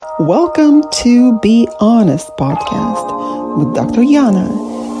Welcome to Be Honest podcast with Dr.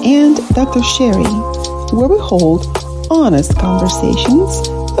 Yana and Dr. Sherry, where we hold honest conversations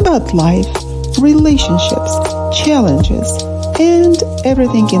about life, relationships, challenges, and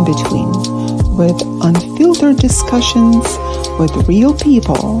everything in between, with unfiltered discussions with real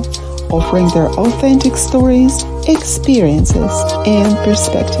people, offering their authentic stories, experiences, and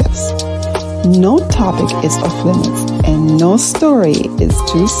perspectives. No topic is off limits and no story is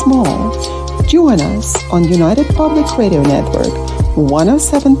too small. Join us on United Public Radio Network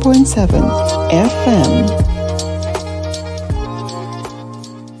 107.7 FM.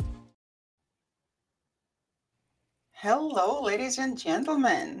 Hello, ladies and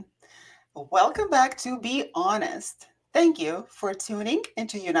gentlemen. Welcome back to Be Honest. Thank you for tuning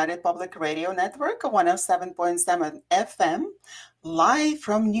into United Public Radio Network 107.7 FM, live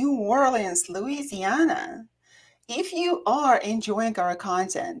from New Orleans, Louisiana. If you are enjoying our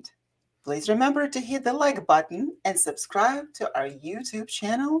content, please remember to hit the like button and subscribe to our YouTube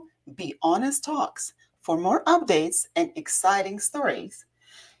channel, Be Honest Talks, for more updates and exciting stories.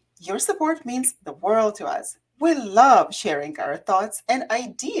 Your support means the world to us. We love sharing our thoughts and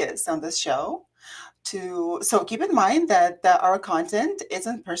ideas on this show. So keep in mind that our content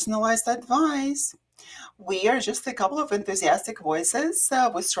isn't personalized advice. We are just a couple of enthusiastic voices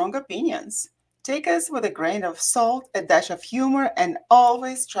with strong opinions. Take us with a grain of salt, a dash of humor, and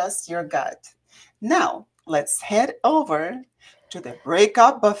always trust your gut. Now, let's head over to the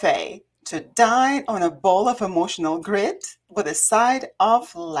Breakup Buffet to dine on a bowl of emotional grit with a side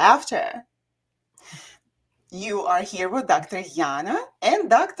of laughter. You are here with Dr. Yana and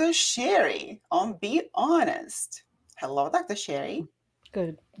Dr. Sherry on Be Honest. Hello, Dr. Sherry.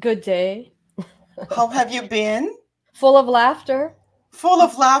 Good day. How have you been? Full of laughter. Full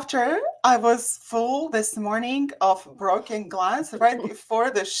of laughter. I was full this morning of broken glass right before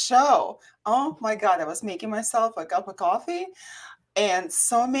the show. Oh my God, I was making myself a cup of coffee and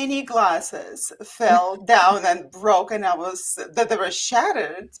so many glasses fell down and broke, and they were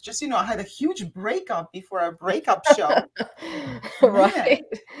shattered. Just, I had a huge breakup before a breakup show. Right.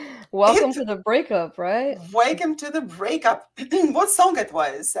 Welcome to the breakup, right? Welcome to the breakup. What song it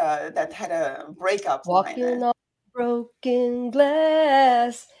was that had a breakup Walking line? on broken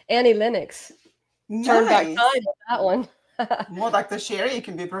glass. Annie Lennox. Nice. Turn back time with that one. Well, Dr. Sherry, you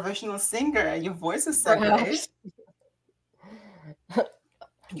can be a professional singer. Your voice is so great.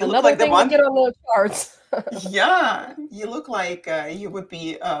 You look Another like thing the one to get on the charts. Yeah, you look like you would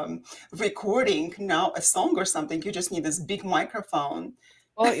be recording now a song or something. You just need this big microphone.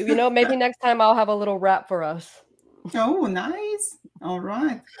 Well, maybe next time I'll have a little rap for us. Oh, nice. All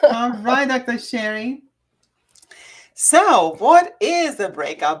right. All right, Dr. Sherry. So, what is the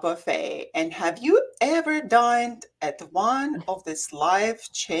Breakup Buffet? And have you ever dined at one of these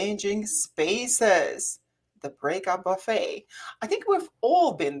life-changing spaces? The Breakup Buffet. I think we've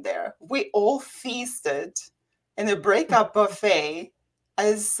all been there. We all feasted in a breakup buffet,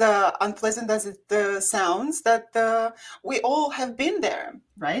 as unpleasant as it sounds, that we all have been there,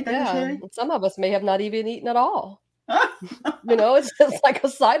 right? Yeah, some of us may have not even eaten at all. It's just like a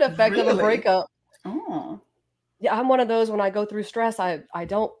side effect of a breakup. Oh. Yeah, I'm one of those when I go through stress, I'm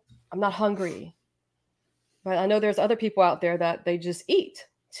not hungry. But I know there's other people out there that they just eat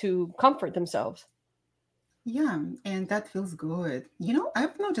to comfort themselves. Yeah, and that feels good.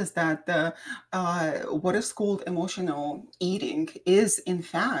 I've noticed that what is called emotional eating is, in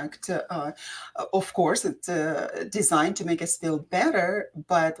fact, of course, it's designed to make us feel better.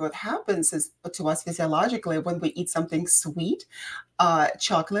 But what happens is to us physiologically when we eat something sweet,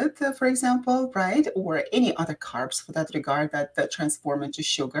 chocolate, for example, right, or any other carbs for that regard that transform into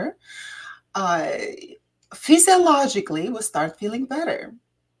sugar, physiologically we start feeling better.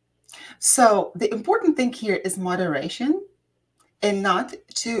 So the important thing here is moderation, and not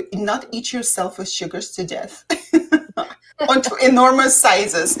eat yourself with sugars to death onto enormous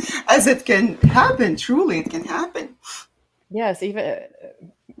sizes, as it can happen. Truly, it can happen. Yes, even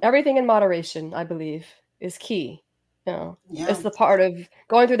everything in moderation, I believe, is key. It's the part of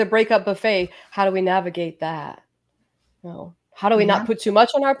going through the breakup buffet. How do we navigate that? How do we not put too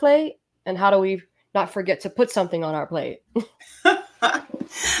much on our plate, and how do we not forget to put something on our plate?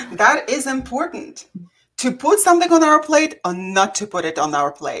 That is important. To put something on our plate or not to put it on our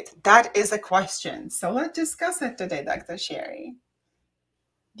plate. That is a question. So let's discuss it today, Dr. Sherry.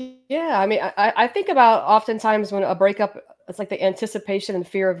 Yeah, I mean, I think about oftentimes when a breakup, it's like the anticipation and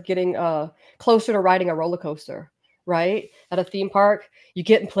fear of getting closer to riding a roller coaster, right? At a theme park, you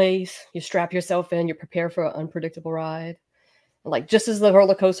get in place, you strap yourself in, you prepare for an unpredictable ride. And like just as the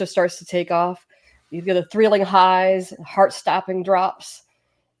roller coaster starts to take off, you get the thrilling highs, heart-stopping drops.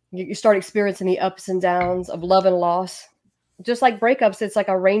 You start experiencing the ups and downs of love and loss. Just like breakups, it's like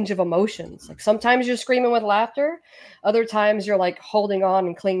a range of emotions. Like sometimes you're screaming with laughter, other times you're like holding on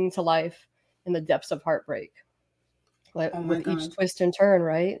and clinging to life in the depths of heartbreak. Like Oh my with each God. twist and turn,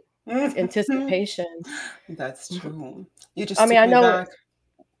 right? It's anticipation. That's true. You I just mean, took I me know. back.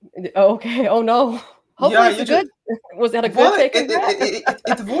 Oh, okay. Oh no. Yeah, Hopefully it's you a just good. Was that a good well, taking back?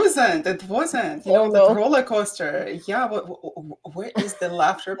 it wasn't. It wasn't. You Oh know, that no. roller coaster. Yeah, where is the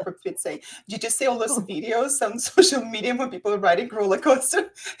laughter for Pete's sake? Did you see all those videos on social media when people are riding roller coaster?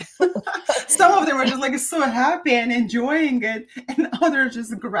 Some of them are just like so happy and enjoying it, and others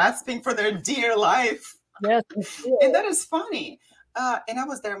just grasping for their dear life. Yes. And that is funny. And I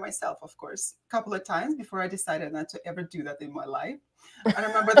was there myself, of course, a couple of times before I decided not to ever do that in my life. I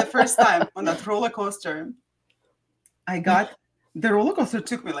remember the first time on that roller coaster, I got the roller coaster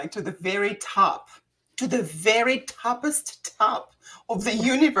took me like to the very toppest top of the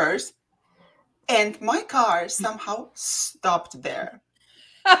universe. And my car somehow stopped there,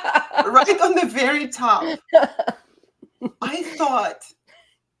 right on the very top. I thought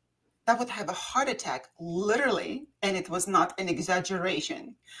that would have a heart attack, literally, and it was not an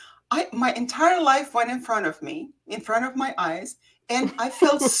exaggeration. My entire life went in front of me, in front of my eyes, and I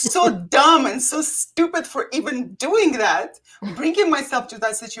felt so dumb and so stupid for even doing that, bringing myself to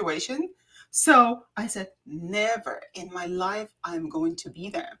that situation. So I said, never in my life I'm going to be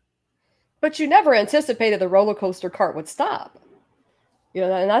there. But you never anticipated the roller coaster cart would stop. You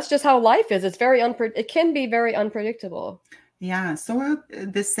know, and that's just how life is. It's it can be very unpredictable. Yeah, so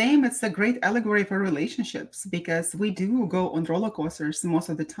the same, it's a great allegory for relationships because we do go on roller coasters most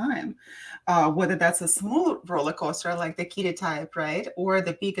of the time, whether that's a small roller coaster like the kiddie type, right, or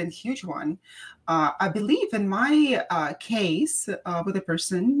the big and huge one. I believe in my case with a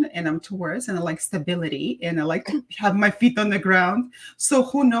person, and I'm Taurus, and I like stability, and I like to have my feet on the ground. So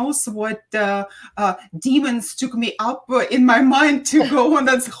who knows what demons took me up in my mind to go on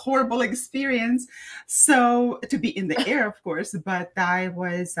that horrible experience. So to be in the air, of course, but I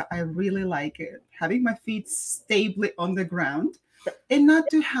really like it. Having my feet stably on the ground and not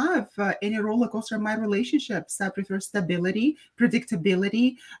to have any roller coaster in my relationships. I prefer stability,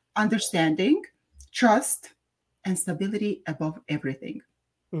 predictability, understanding, trust, and stability above everything.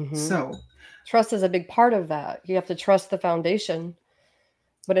 Hmm. So, Trust is a big part of that. You have to trust the foundation,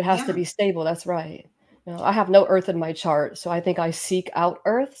 but it has to yeah, be stable. That's right. You know, I have no earth in my chart, so I think I seek out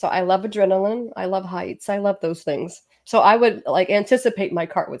earth. So I love adrenaline. I love heights. I love those things. So I would like anticipate my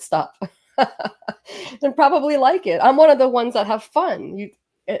cart would stop and probably like it. I'm one of the ones that have fun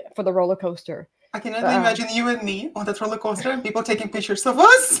for the roller coaster. I can only Uh, imagine you and me on that roller coaster and people taking pictures of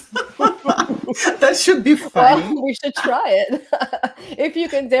us. That should be well, funny. we should try it if you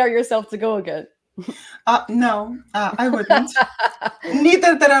can dare yourself to go again. No, I wouldn't.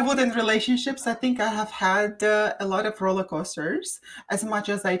 Neither that I would in relationships. I think I have had a lot of roller coasters. As much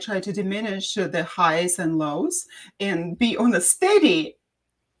as I try to diminish the highs and lows and be on a steady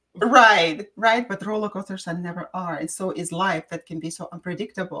ride, right? But roller coasters are never are. And so is life that can be so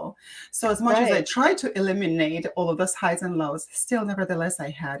unpredictable. So as much as I Right. try to eliminate all of those highs and lows, still nevertheless I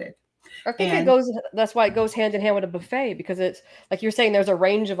had it. I think it And goes. That's why it goes hand in hand with a buffet because it's like you're saying. There's a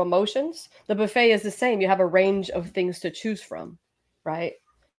range of emotions. The buffet is the same. You have a range of things to choose from, right?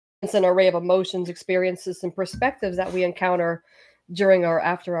 It's an array of emotions, experiences, and perspectives that we encounter during or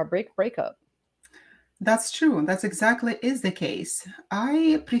after our breakup. that's true. That's exactly is the case.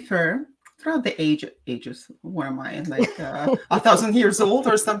 I prefer throughout the ages. What am I like 1,000 years old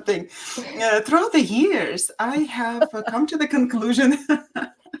or something? Throughout the years, I have come to the conclusion.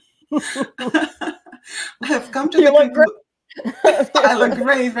 I have come to You the look conclusion. I great. look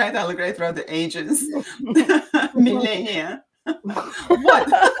great, right? I look great throughout the ages, millennia. What?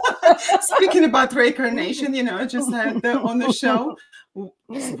 Speaking about reincarnation, I just had on the show.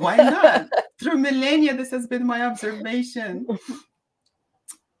 Why not? Through millennia, this has been my observation.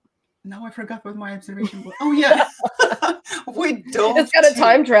 Now I forgot what my observation was. Oh yeah, we It's dove got a to.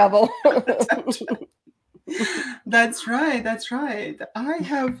 time travel. That's right. That's right. I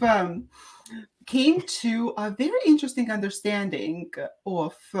have came to a very interesting understanding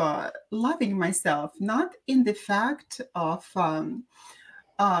of loving myself, not in the fact of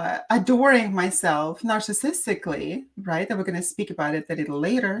adoring myself narcissistically, right? And we're going to speak about it a little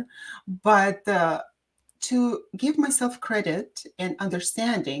later, but to give myself credit and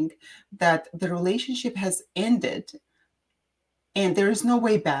understanding that the relationship has ended and there is no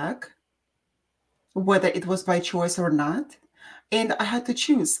way back, whether it was by choice or not. And I had to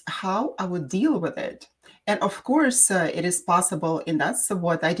choose how I would deal with it. And of course, it is possible, and that's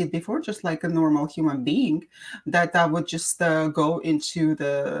what I did before, just like a normal human being, that I would just go into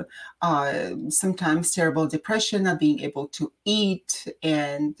the sometimes terrible depression, not being able to eat,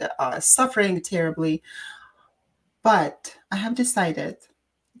 and suffering terribly. But I have decided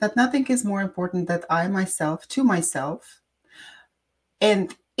that nothing is more important than I myself to myself.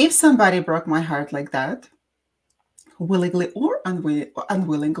 And if somebody broke my heart like that, willingly or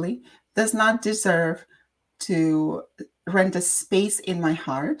unwillingly, does not deserve to rent a space in my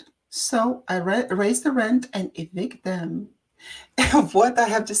heart. So I raise the rent and evict them. What I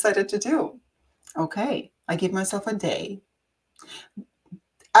have decided to do. Okay, I give myself a day.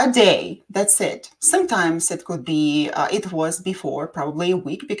 A day, that's it. Sometimes it could be, it was before, probably a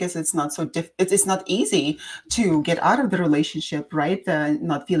week, because it's not so it's not easy to get out of the relationship, right?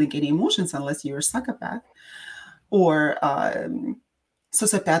 Not feeling any emotions unless you're a psychopath or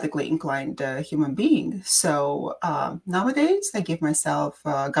sociopathically inclined human being. So nowadays, I give myself,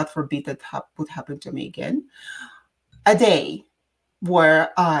 God forbid that would happen to me again, a day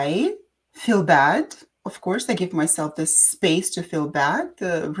where I feel bad. Of course, I give myself this space to feel bad,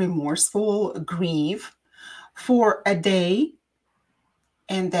 remorseful, grieve for a day.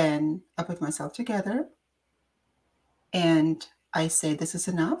 And then I put myself together and I say, this is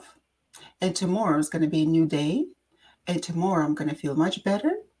enough. And tomorrow is going to be a new day. And tomorrow I'm going to feel much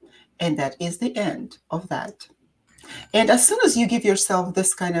better. And that is the end of that. And as soon as you give yourself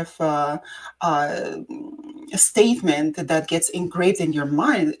this kind of uh, statement that gets engraved in your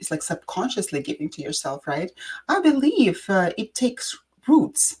mind, it's like subconsciously giving to yourself, right? I believe it takes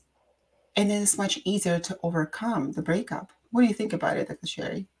roots and then it's much easier to overcome the breakup. What do you think about it, Dr.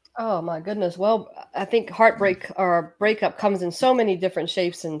 Sherry? Oh my goodness. Well, I think heartbreak or breakup comes in so many different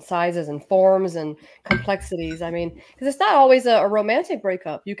shapes and sizes and forms and complexities. I mean, because it's not always a romantic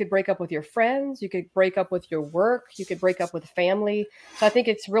breakup. You could break up with your friends, you could break up with your work, you could break up with family. So I think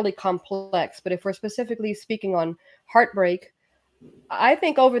it's really complex. But if we're specifically speaking on heartbreak, I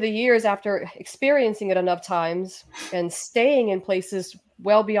think over the years, after experiencing it enough times and staying in places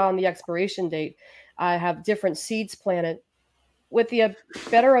well beyond the expiration date, I have different seeds planted with the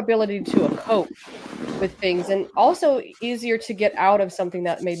better ability to cope with things and also easier to get out of something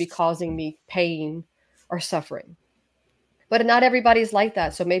that may be causing me pain or suffering. But not everybody's like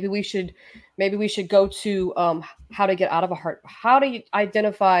that. So maybe we should go to how to get out of a heart. How do you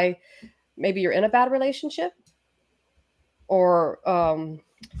identify maybe you're in a bad relationship, or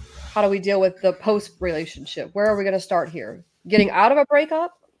how do we deal with the post relationship? Where are we going to start here? Getting out of a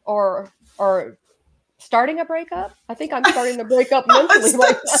breakup, or starting a breakup? I think I'm starting to break up mentally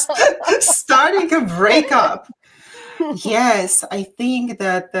right Starting a breakup. Yes, I think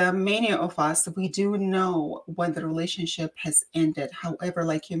that many of us, we do know when the relationship has ended. However,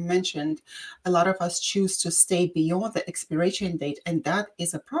 like you mentioned, a lot of us choose to stay beyond the expiration date, and that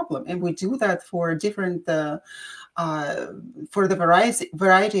is a problem. And we do that for different, uh, for the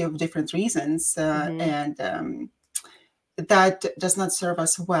variety of different reasons, now. and that does not serve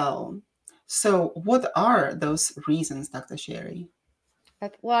us well. So, what are those reasons, Dr. Sherry?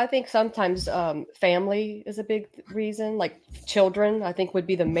 Well, I think sometimes family is a big reason. Like children, I think would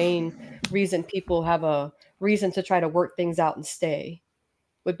be the main reason people have a reason to try to work things out and stay.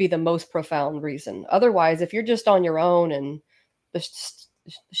 Would be the most profound reason. Otherwise, if you're just on your own and the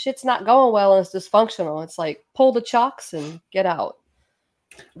shit's not going well and it's dysfunctional, it's like pull the chocks and get out,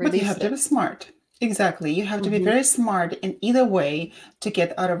 But you release have to it. be smart. Exactly. You have to be Hmm. very smart in either way to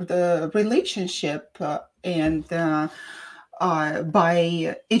get out of the relationship and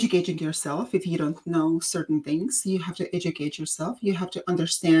by educating yourself. If you don't know certain things, you have to educate yourself. You have to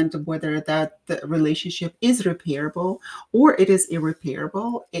understand whether that the relationship is repairable or it is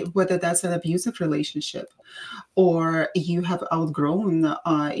irreparable, whether that's an abusive relationship or you have outgrown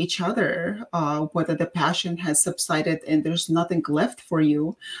each other, whether the passion has subsided and there's nothing left for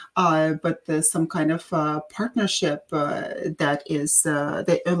you, but there's some kind of partnership that is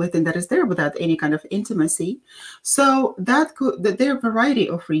the only thing that is there without any kind of intimacy. So there are a variety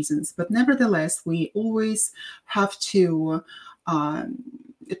of reasons, but nevertheless, we always have to.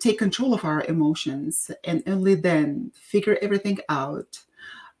 Take control of our emotions and only then figure everything out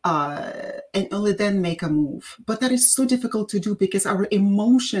uh, and only then make a move. But that is so difficult to do because our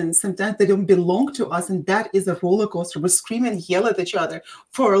emotions sometimes they don't belong to us, and that is a roller coaster. We scream and yell at each other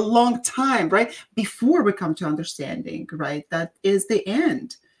for a long time, right? Before we come to understanding, right? That is the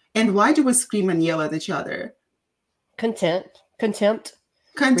end. And why do we scream and yell at each other? Contempt, Cont-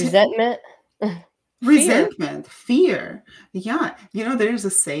 resentment, fear. Resentment, fear. Yeah, there's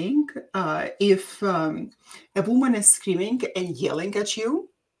a saying: if a woman is screaming and yelling at you,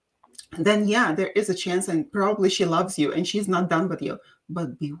 then yeah, there is a chance, and probably she loves you and she's not done with you.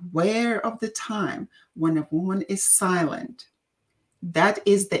 But beware of the time when a woman is silent. That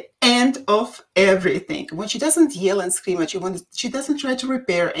is the end of everything. When she doesn't yell and scream at you, when she doesn't try to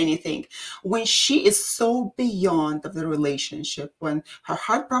repair anything, when she is so beyond of the relationship, when her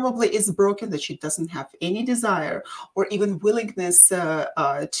heart probably is broken that she doesn't have any desire or even willingness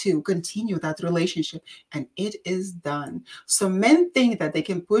to continue that relationship, and it is done. So men think that they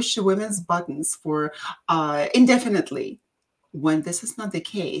can push women's buttons for indefinitely. When this is not the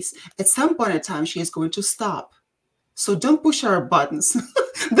case, at some point in time, she is going to stop. So don't push our buttons.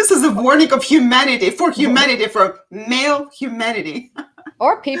 This is a warning of humanity, for male humanity.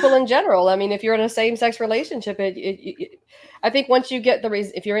 Or people in general. I mean, if you're in a same-sex relationship, I think once you get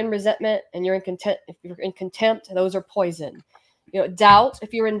if you're in resentment and you're in contempt, if you're in contempt, those are poison. Doubt.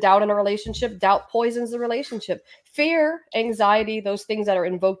 If you're in doubt in a relationship, doubt poisons the relationship. Fear, anxiety, those things that are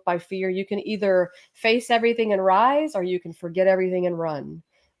invoked by fear, you can either face everything and rise, or you can forget everything and run.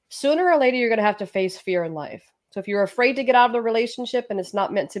 Sooner or later, you're going to have to face fear in life. So if you're afraid to get out of the relationship and it's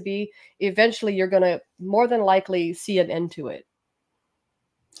not meant to be, eventually you're going to more than likely see an end to it.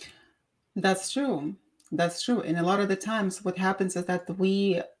 That's true. That's true. And a lot of the times, what happens is that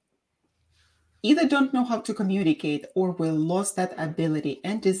we either don't know how to communicate or we lost that ability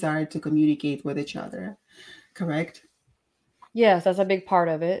and desire to communicate with each other. Correct? Yes, that's a big part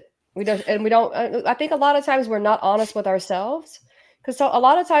of it. We don't. I think a lot of times we're not honest with ourselves, because so a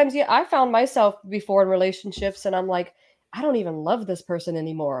lot of times, yeah, I found myself before in relationships, and I'm like, I don't even love this person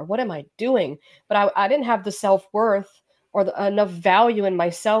anymore. What am I doing? But I didn't have the self worth or enough value in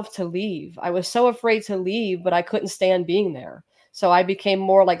myself to leave. I was so afraid to leave, but I couldn't stand being there. So I became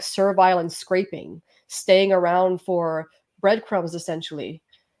more like servile and scraping, staying around for breadcrumbs, essentially,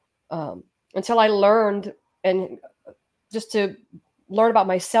 um, until I learned and just to learn about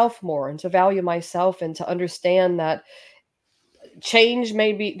myself more and to value myself and to understand that change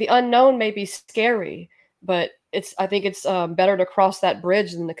may be the unknown may be scary, but I think it's better to cross that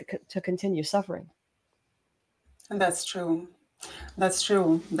bridge than to continue suffering. And that's true. That's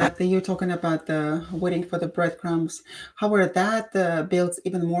true. That you're talking about the waiting for the breadcrumbs. However, that builds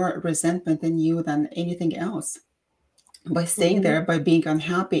even more resentment in you than anything else. By staying Hmm. there, by being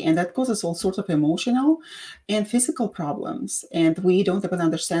unhappy, and that causes all sorts of emotional and physical problems. And we don't even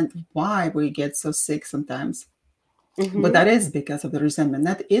understand why we get so sick sometimes. But Hmm. that is because of the resentment.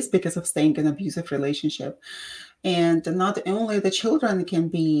 That is because of staying in an abusive relationship. And not only the children can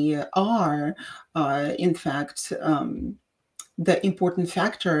be, are, in fact, the important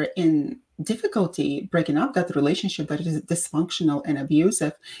factor in difficulty breaking up that relationship that is dysfunctional and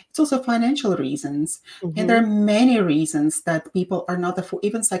abusive. It's also financial reasons, and there are Hmm. many reasons that people are not afford,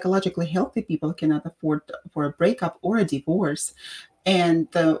 even psychologically healthy people cannot afford for a breakup or a divorce. And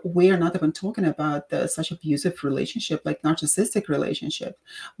we are not even talking about such abusive relationship like narcissistic relationship,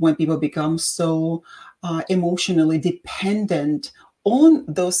 when people become so emotionally dependent on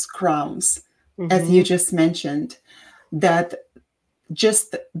those crumbs, as you Hmm. just mentioned, that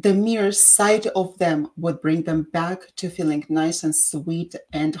just the mere sight of them would bring them back to feeling nice and sweet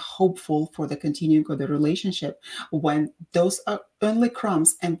and hopeful for the continuing of the relationship, when those are only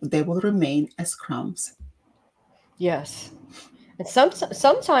crumbs and they will remain as crumbs. Yes. And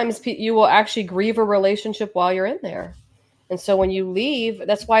sometimes you will actually grieve a relationship while you're in there. And so when you leave,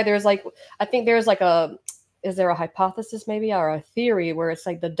 that's why there's like, I think there's like is there a hypothesis maybe or a theory where it's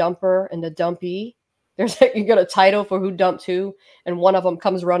like the dumper and the dumpee? There's like, you got a title for who dumped who, and one of them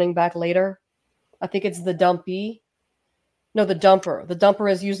comes running back later. I think it's the dumpee. No, the dumper. The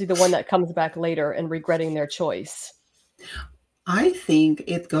dumper is usually the one that comes back later and regretting their choice. I think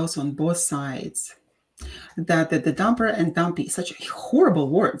it goes on both sides. That the dumper and dumpy, such horrible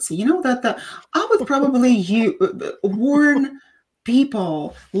words. You know that I would probably warn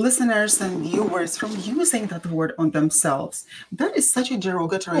people, listeners, and viewers from using that word on themselves. That is such a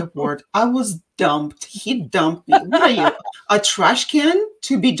derogatory word. I was dumped. He dumped me. What are you, a trash can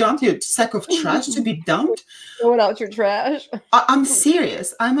to be dumped? You sack of trash to be dumped? Throwing out your trash. I'm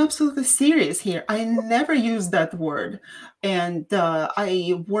serious. I'm absolutely serious here. I never use that word. And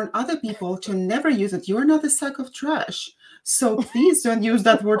I warn other people to never use it. You're not a sack of trash. So please don't use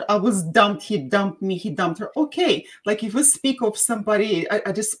that word. I was dumped. He dumped me. He dumped her. Okay. Like if we speak of somebody,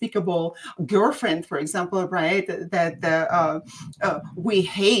 a despicable girlfriend, for example, right, that we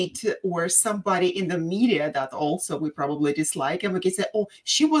hate, or somebody in the media that also we probably dislike, and we can say, oh,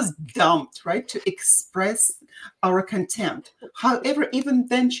 she was dumped, right, to express our contempt. However, even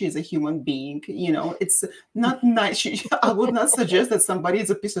then, she's a human being. It's not nice. I would not suggest that somebody is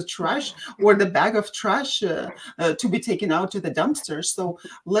a piece of trash or the bag of trash to be taken out to the dumpster. So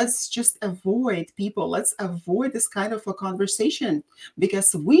let's just avoid people. Let's avoid this kind of a conversation,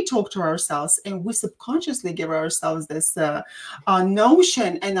 because we talk to ourselves and we subconsciously give ourselves this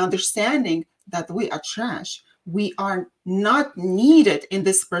notion and understanding that we are trash. We are not needed in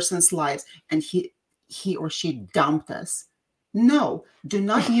this person's lives, and he or she dumped us. No, do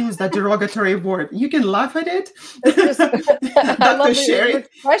not use that derogatory word. You can laugh at it. It's I Dr. love your Sherry,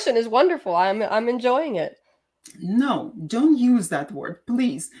 expression is wonderful. I'm enjoying it. no, don't use that word,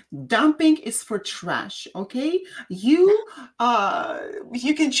 please. Dumping is for trash, okay? You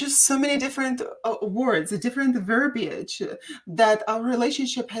you can choose so many different words, different verbiage that our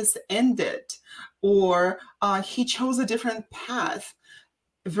relationship has ended, or he chose a different path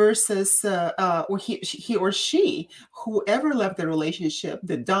versus or he or she, whoever left the relationship,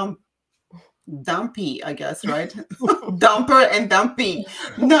 the dumpy, I guess, right? Dumper and dumpy.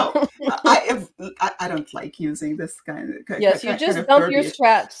 No, I don't like using this Yes, you kind just of dump your verbiage.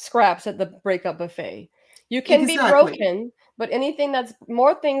 scraps at the breakup buffet. You can be Exactly. broken, but anything that's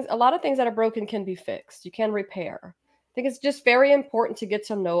more things, a lot of things that are broken can be fixed. You can repair. I think it's just very important to get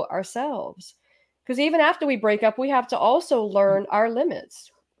to know ourselves. Because even after we break up, we have to also learn our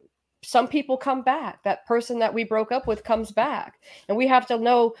limits. Some people come back. That person that we broke up with comes back. And we have to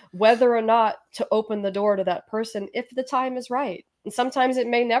know whether or not to open the door to that person if the time is right. And sometimes it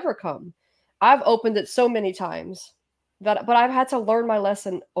may never come. I've opened it so many times but I've had to learn my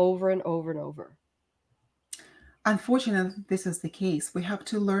lesson over and over and over. Unfortunately, this is the case. We have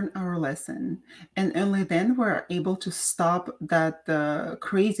to learn our lesson, and only then we're able to stop that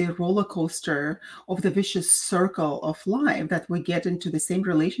crazy roller coaster of the vicious circle of life that we get into the same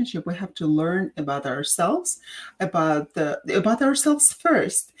relationship. We have to learn about ourselves, about ourselves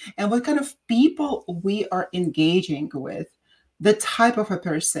first, and what kind of people we are engaging with, the type of a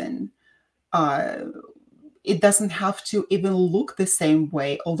person. Uh, it doesn't have to even look the same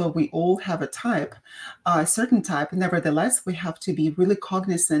way, although we all have a certain type. Nevertheless, we have to be really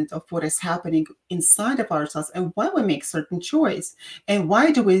cognizant of what is happening inside of ourselves and why we make certain choice, and why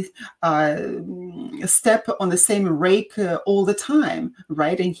do we uh, step on the same rake all the time,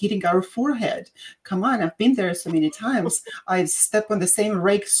 right? And hitting our forehead. Come on, I've been there so many times. I've stepped on the same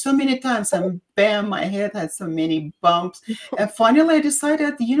rake so many times, and bam, my head had so many bumps. And finally, I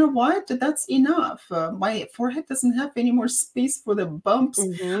decided, you know what? That's enough. My forehead doesn't have any more space for the bumps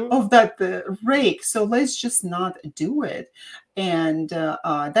Mm-hmm. of that rake. So let's just not do it. And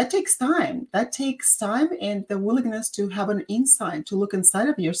that takes time. That takes time and the willingness to have an insight, to look inside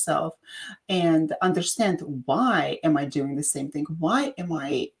of yourself and understand, why am I doing the same thing? Why am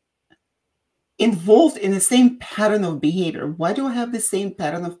I involved in the same pattern of behavior? Why do I have the same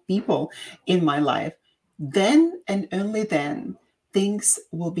pattern of people in my life? Then and only then things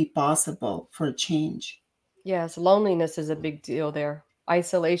will be possible for a change. Yes, loneliness is a big deal there.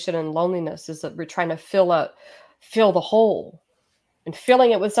 Isolation and loneliness is that we're trying to fill the hole. And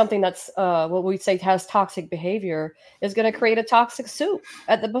filling it with something that's what we say has toxic behavior is going to create a toxic soup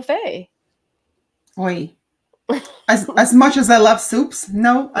at the buffet. Oi. As much as I love soups,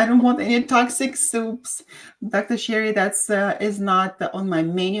 no, I don't want any toxic soups. Dr. Sherry, that's is not on my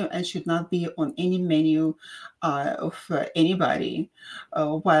menu and should not be on any menu of anybody.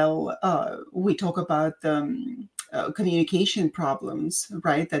 While we talk about communication problems,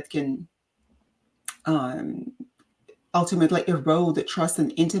 right, that can um, ultimately erode trust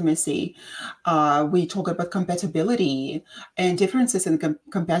and intimacy. We talk about compatibility and differences in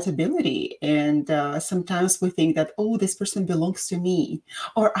compatibility. And sometimes we think that, oh, this person belongs to me,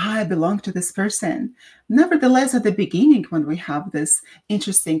 or I belong to this person. Nevertheless, at the beginning, when we have this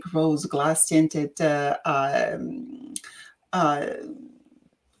interesting rose glass tinted uh,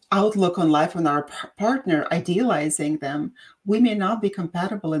 outlook on life on our partner, idealizing them, we may not be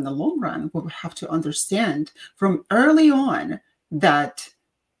compatible in the long run. We have to understand from early on that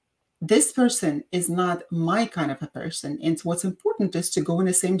this person is not my kind of a person. And what's important is to go in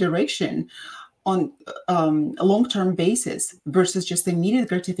the same direction on a long-term basis versus just immediate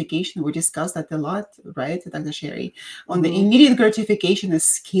gratification. We discussed that a lot, right, Dr. Sherry? On the Mm-hmm. immediate gratification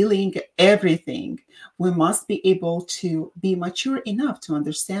is killing everything. We must be able to be mature enough to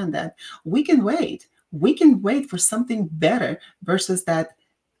understand that we can wait. We can wait for something better versus that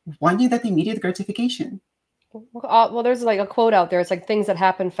wanting that immediate gratification. Well, there's like a quote out there. It's like things that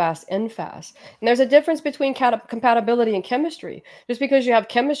happen fast end fast. And there's a difference between compatibility and chemistry. Just because you have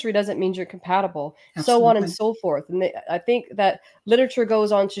chemistry doesn't mean you're compatible, so on and Absolutely. so forth. And I think that literature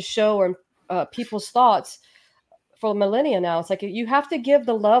goes on to show, or people's thoughts, for millennia now. It's like you have to give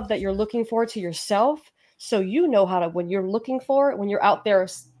the love that you're looking for to yourself, so you know how to, when you're looking for it, when you're out there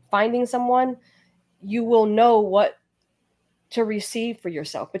finding someone, you will know what to receive for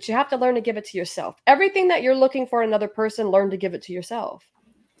yourself. But you have to learn to give it to yourself. Everything that you're looking for in another person, learn to give it to yourself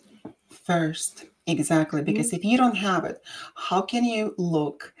First, exactly. mm-hmm. Because if you don't have it, how can you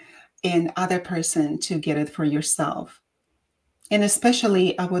look in other person to get it for yourself? And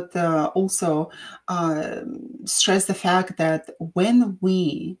especially, I would also uh, stress the fact that when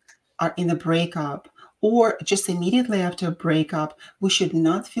we are in a breakup or just immediately after a breakup, we should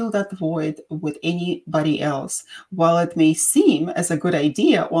not fill that void with anybody else. While it may seem as a good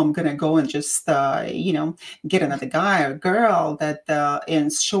idea, oh, I'm going to go and just, get another guy or girl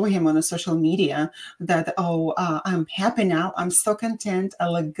and show him on the social media that, oh, I'm happy now. I'm so content. I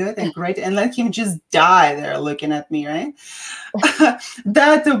look good and great. And let him just die there looking at me, right?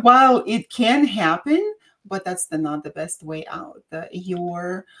 That while it can happen, but that's not the best way out.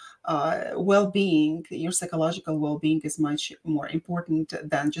 Your well-being, your psychological well-being is much more important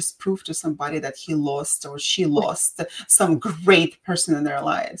than just prove to somebody that he lost or she lost some great person in their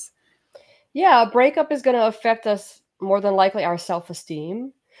lives. Yeah, a breakup is going to affect us more than likely our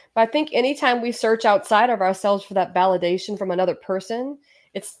self-esteem. But I think anytime we search outside of ourselves for that validation from another person,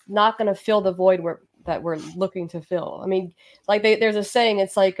 it's not going to fill the void that we're looking to fill. I mean, like there's a saying,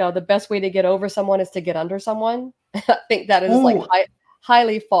 it's like the best way to get over someone is to get under someone. I think that is like Oh,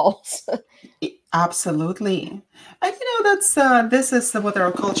 highly false. absolutely. And that's this is what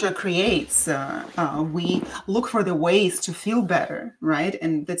our culture creates. We look for the ways to feel better, right?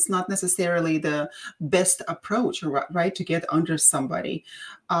 And that's not necessarily the best approach, right? To get under somebody.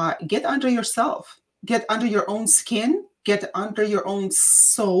 Get under yourself, get under your own skin, get under your own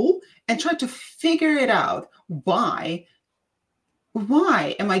soul, and try to figure it out. Why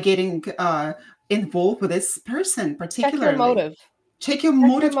am I getting involved with this person Check your particularly? motive. Check your Check your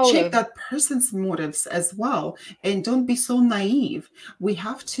motive, check motive. that person's motives as well, and don't be so naive. We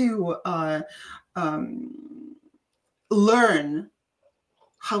have to um, learn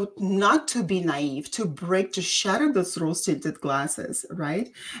how not to be naive, to shatter those rose-tinted glasses,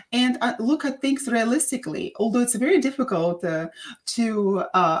 right? And look at things realistically. Although it's very difficult to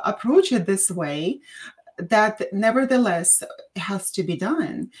approach it this way, that nevertheless has to be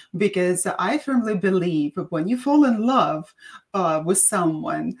done, because I firmly believe when you fall in love with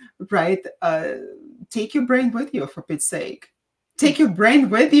someone, right, take your brain with you, for Pete's sake. Take your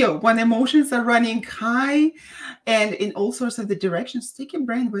brain with you when emotions are running high and in all sorts of the directions. Take your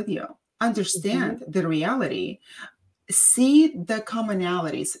brain with you. Mm-hmm. Understand the reality. See the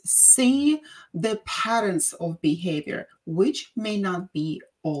commonalities. See the patterns of behavior, which may not be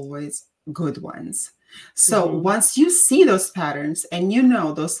always good ones. So Mm-hmm. once you see those patterns and you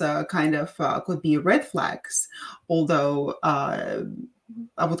know those kind of could be red flags, although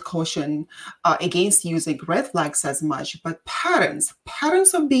I would caution against using red flags as much, but patterns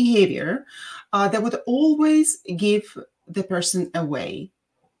of behavior that would always give the person away,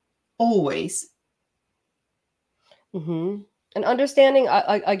 always. Mm-hmm. And understanding,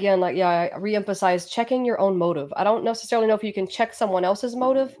 again, like, yeah, I reemphasize checking your own motive. I don't necessarily know if you can check someone else's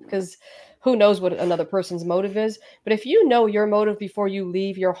motive, because who knows what another person's motive is. But if you know your motive before you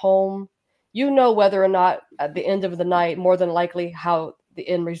leave your home, you know whether or not at the end of the night, more than likely, how the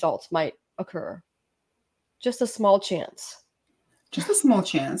end results might occur. Just a small chance. Just a small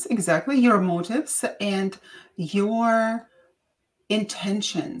chance, exactly. Your motives and your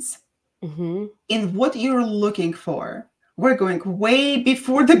intentions Mm-hmm. in what you're looking for. We're going way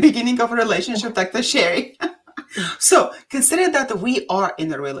before the beginning of a relationship, Dr. Sherry. So consider that we are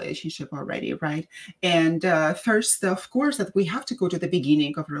in a relationship already, right? And first, of course, that we have to go to the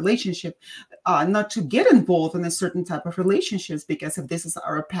beginning of a relationship, not to get involved in a certain type of relationships, because if this is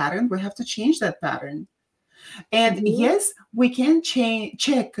our pattern, we have to change that pattern. And Mm-hmm. yes, we can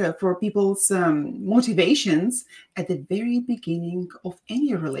check for people's motivations at the very beginning of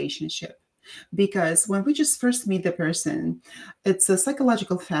any relationship. Because when we just first meet the person, it's a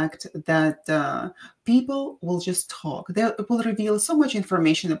psychological fact that people will just talk. They will reveal so much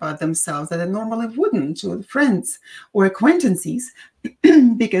information about themselves that they normally wouldn't to friends or acquaintances,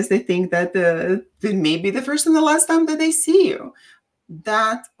 because they think that it may be the first and the last time that they see you.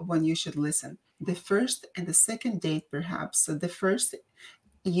 That when you should listen. The first and the second date, perhaps. So the first,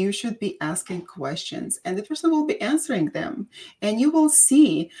 you should be asking questions and the person will be answering them, and you will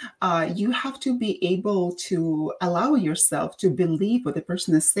see you have to be able to allow yourself to believe what the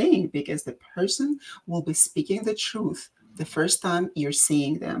person is saying, because the person will be speaking the truth the first time you're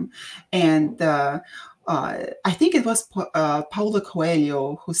seeing them. And I think it was Paulo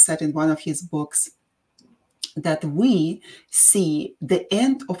Coelho who said in one of his books that we see the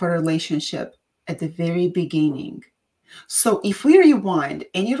end of a relationship at the very beginning. So if we rewind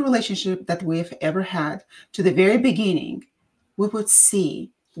any relationship that we've ever had to the very beginning, we would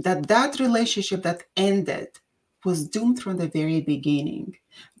see that that relationship that ended was doomed from the very beginning.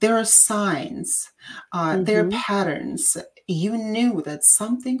 There are signs, there are Hmm. patterns. You knew that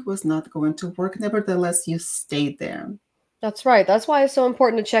something was not going to work. Nevertheless, you stayed there. That's right. That's why it's so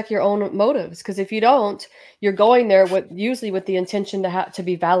important to check your own motives. Because if you don't, you're going there with usually with the intention to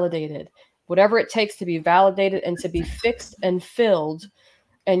be validated, whatever it takes to be validated and to be fixed and filled,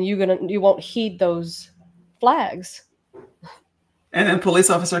 and you won't heed those flags. And then police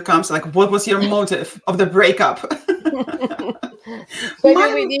officer comes like, what was your motive of the breakup? Maybe we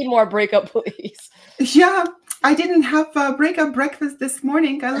Mine, need more breakup police. yeah, I didn't have a breakup breakfast this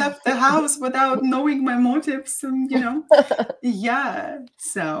morning. I left the house without knowing my motives, yeah.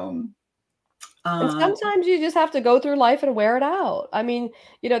 So, And uh, sometimes you just have to go through life and wear it out. I mean,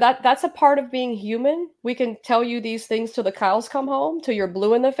 that's a part of being human. We can tell you these things till the cows come home, till you're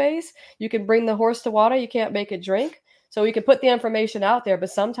blue in the face. You can bring the horse to water, you can't make it drink. So we can put the information out there, but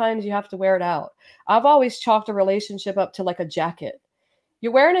sometimes you have to wear it out. I've always chalked a relationship up to like a jacket.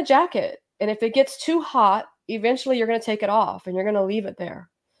 You're wearing a jacket, and if it gets too hot, eventually you're going to take it off and you're going to leave it there.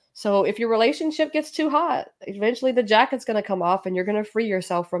 So if your relationship gets too hot, eventually the jacket's going to come off and you're going to free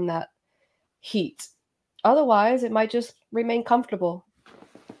yourself from that heat. Otherwise, it might just remain comfortable.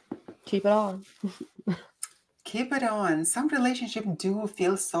 Keep it on. keep it on. Some relationships do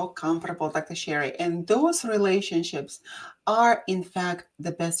feel so comfortable, Dr. Sherry, and those relationships are, in fact,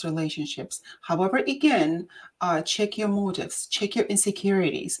 the best relationships. However, again, check your motives, check your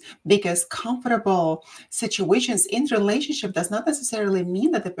insecurities, because comfortable situations in relationship does not necessarily mean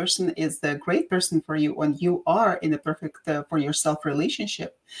that the person is the great person for you when you are in the perfect for yourself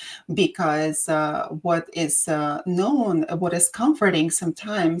relationship. Because what is known, what is comforting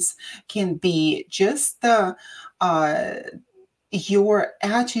sometimes can be just uh, your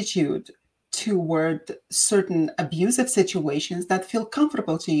attitude toward certain abusive situations that feel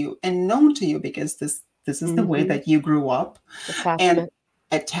comfortable to you and known to you because this is the way Mm-hmm. that you grew up. And Attachment.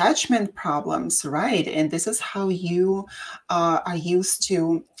 attachment problems, right? And this is how you are used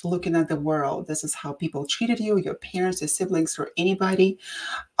to looking at the world. This is how people treated you, your parents, your siblings, or anybody,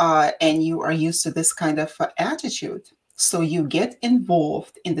 and you are used to this kind of attitude. So you get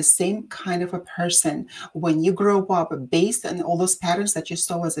involved in the same kind of a person when you grow up based on all those patterns that you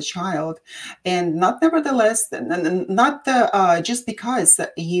saw as a child, and not nevertheless, not just because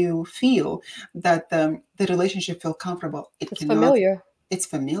you feel that the relationship feel comfortable. It It's cannot. familiar. It's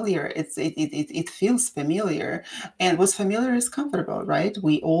familiar. It feels familiar, and what's familiar is comfortable, right?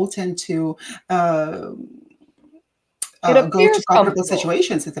 We all tend to. Uh, It go to appears comfortable comfortable.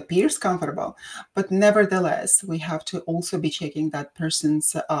 situations. It appears comfortable, but nevertheless, we have to also be checking that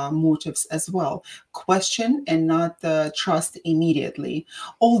person's motives as well. Question and not trust immediately.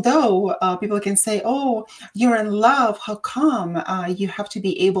 Although people can say, "Oh, you're in love. How come?" You have to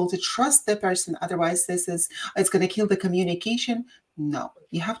be able to trust the person. Otherwise, it's going to kill the communication. No,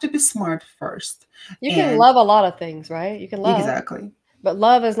 you have to be smart first, You can and love a lot of things, right? You can love, exactly. but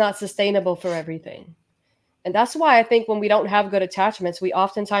love is not sustainable for everything. And that's why I think when we don't have good attachments, we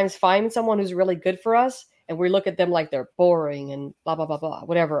oftentimes find someone who's really good for us and we look at them like they're boring and blah, blah, blah, blah,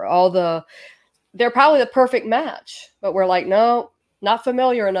 whatever. They're probably the perfect match, but we're like, no, not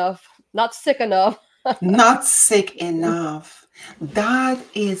familiar enough, not sick enough. Not sick enough. That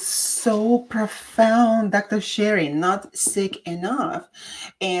is so profound, Dr. Sherry. Not sick enough.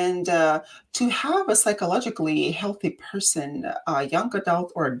 And to have a psychologically healthy person, a young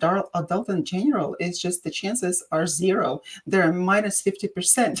adult or adult in general, is just the chances are zero. They're minus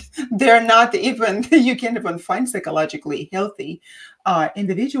 50%. They're not even, you can't even find psychologically healthy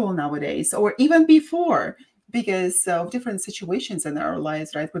individual nowadays, or even before, because of different situations in our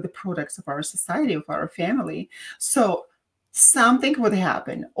lives, right? With the products of our society, of our family. So something would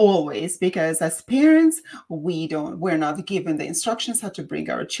happen always, because as parents, we're not given the instructions how to bring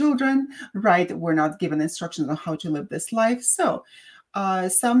our children, right? We're not given instructions on how to live this life. So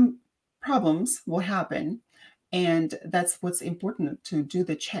some problems will happen. And that's what's important, to do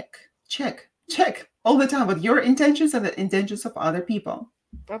the check all the time with your intentions and the intentions of other people.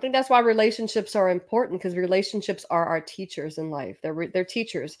 I think that's why relationships are important because relationships are our teachers in life. They're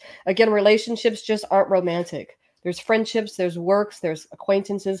teachers. Again, relationships just aren't romantic. There's friendships, there's works, there's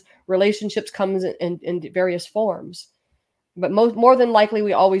acquaintances. Relationships comes in various forms. But more than likely,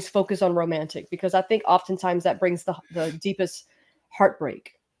 we always focus on romantic because I think oftentimes that brings the deepest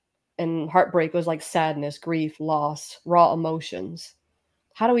heartbreak. And heartbreak was like sadness, grief, loss, raw emotions.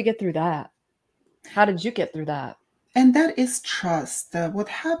 How do we get through that? How did you get through that? And that is trust. What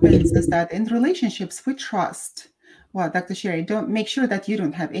happens is that in relationships, we trust. Well, Dr. Sherry, don't make sure that you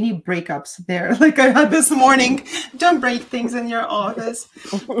don't have any breakups there, like I had this morning. Don't break things in your office.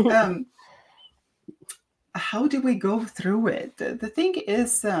 Um, how do we go through it? The thing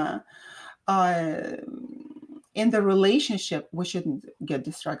is, uh, in the relationship, we shouldn't get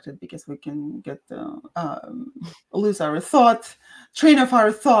distracted because we can get lose our thought, train of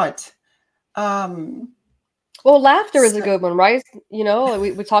our thought. Um, Well, laughter is a so, good one, right?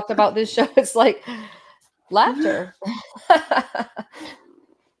 We talked about this show. It's like laughter.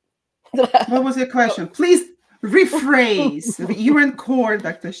 what was your question? Please rephrase. You were in court,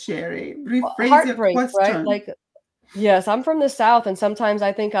 Dr. Sherry. Rephrase your Heartbreak, right? question. Like, yes, I'm from the South, and sometimes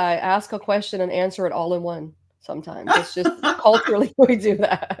I think I ask a question and answer it all in one. Sometimes it's just culturally we do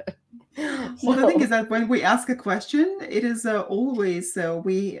that. Well, the thing is So that when we ask a question, it is always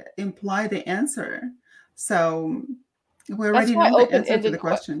we imply the answer. So we that's already why know the answer to the open-ended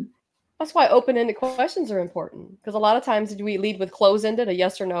question. that's why open-ended questions are important, because a lot of times we lead with close-ended, a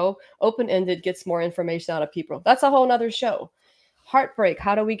yes or no. Open-ended gets more information out of people. That's a whole nother show. Heartbreak.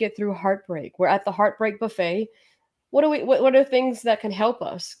 How do we get through heartbreak? We're at the heartbreak buffet. What are things that can help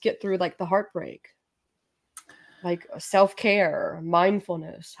us get through like the heartbreak? Like self-care,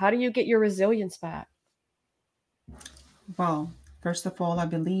 mindfulness. How do you get your resilience back? Well, first of all, I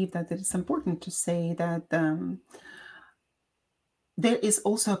believe that it is important to say that there is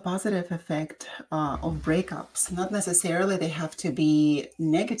also a positive effect of breakups. Not necessarily they have to be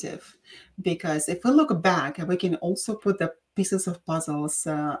negative, because if we look back, we can also put the pieces of puzzles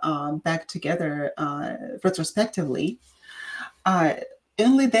back together retrospectively. Uh,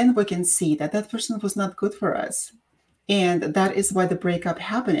 Only then we can see that that person was not good for us. And that is why the breakup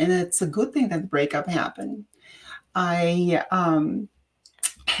happened. And it's a good thing that the breakup happened. I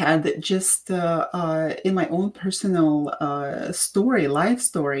had just in my own personal story, life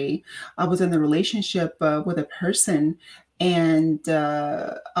story, I was in a relationship with a person, and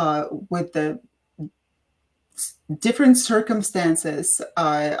with the different circumstances,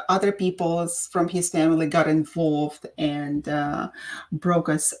 other people from his family got involved and broke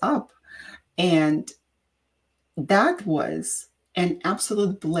us up. And that was an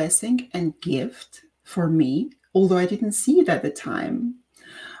absolute blessing and gift for me, although I didn't see it at the time.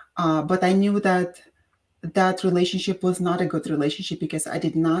 But I knew that that relationship was not a good relationship because I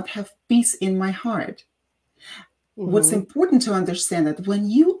did not have peace in my heart. What's Mm-hmm. important to understand that when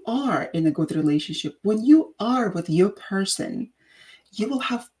you are in a good relationship, when you are with your person, you will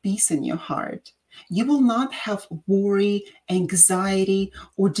have peace in your heart. You will not have worry, anxiety,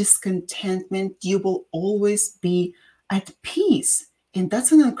 or discontentment. You will always be at peace. And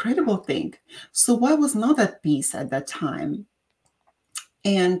that's an incredible thing. So I was not at peace at that time.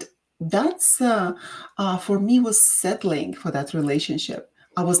 And that's for me was settling for that relationship.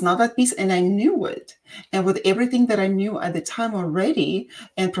 I was not at peace and I knew it. And with everything that I knew at the time already,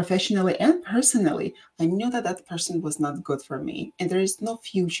 and professionally and personally, I knew that that person was not good for me and there is no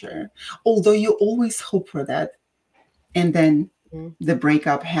future, although you always hope for that. And then Mm-hmm. the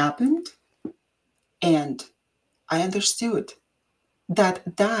breakup happened, and I understood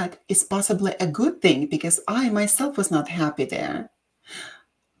that that is possibly a good thing because I myself was not happy there.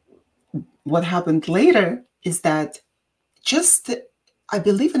 What happened later is that just, I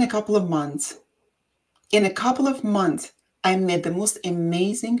believe, in a couple of months, I met the most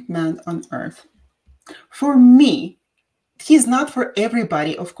amazing man on earth. For me, he's not for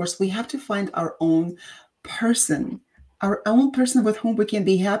everybody. Of course, we have to find person, our own person with whom we can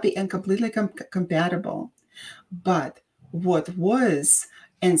be happy and completely compatible. But what was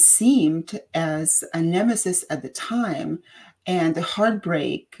and seemed as a nemesis at the time and a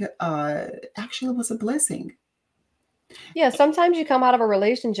heartbreak actually was a blessing. Yeah, sometimes you come out of a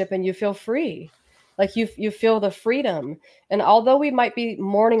relationship and you feel free. Like you feel the freedom. And although we might be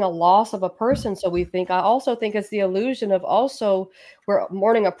mourning a loss of a person, so we think, I also think it's the illusion of also we're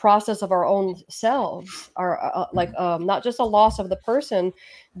mourning a process of our own selves, our not just a loss of the person,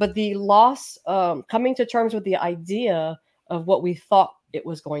 but the loss, coming to terms with the idea of what we thought it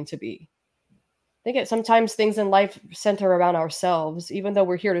was going to be. I think sometimes things in life center around ourselves, even though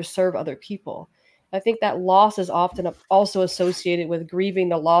we're here to serve other people. I think that loss is often also associated with grieving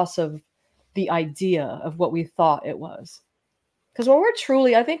the loss of the idea of what we thought it was. Because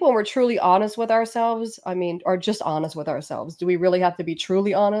I think when we're truly honest with ourselves, I mean, or just honest with ourselves, do we really have to be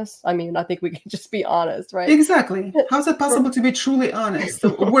truly honest? I mean, I think we can just be honest, right? Exactly. How's it For- possible to be truly honest?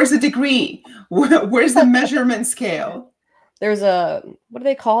 So where's the degree? Where's the measurement scale? there's a, what do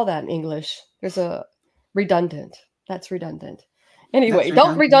they call that in English? There's a redundant. That's redundant. That's Anyway,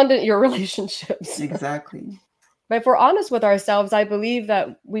 don't redundant. redundant your relationships. Exactly. But if we're honest with ourselves, I believe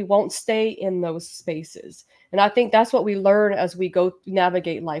that we won't stay in those spaces. And I think that's what we learn as we go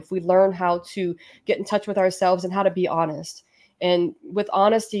navigate life. We learn how to get in touch with ourselves and how to be honest. And with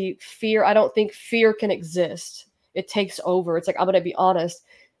honesty, fear, I don't think fear can exist. It takes over. It's like, I'm going to be honest.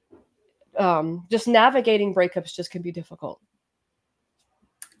 Just navigating breakups just can be difficult.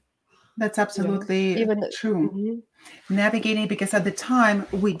 That's You know, absolutely even true. mhm. Navigating because at the time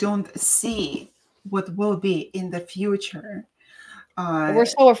we don't see what will be in the future. We're Uh,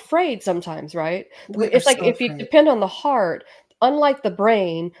 so afraid sometimes, right? we are It's like so if you afraid. depend on the heart, unlike the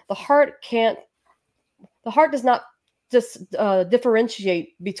brain, the heart does not just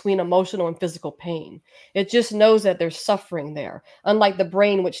differentiate between emotional and physical pain. It just knows that there's suffering there. Unlike the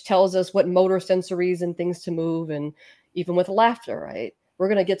brain, which tells us what motor sensories and things to move, and even with laughter, right? We're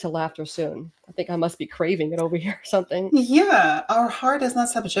gonna get to laughter soon. I think I must be craving it over here or something. Yeah, our heart is not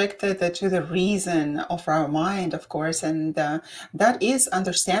subjected to the reason of our mind, of course, and that is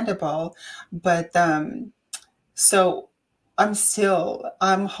understandable. But so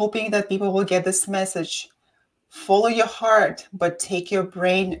I'm hoping that people will get this message. Follow your heart, but take your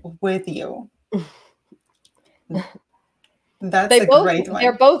brain with you. That's They a both great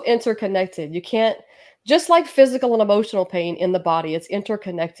they're one. both interconnected. You can't just like physical and emotional pain in the body, it's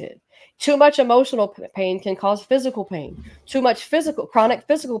interconnected. Too much emotional pain can cause physical pain. Too much physical chronic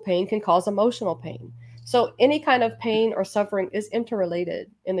physical pain can cause emotional pain. So any kind of pain or suffering is interrelated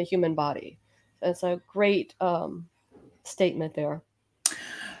in the human body. That's a great statement there.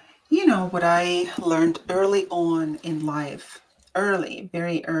 You know what I learned early on in life, early,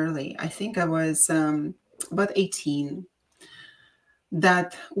 very early. I think I was about 18,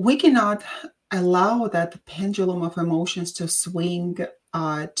 that we cannot allow that pendulum of emotions to swing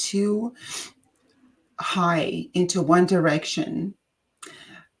too high into one direction.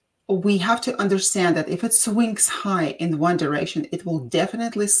 We have to understand that if it swings high in one direction, it will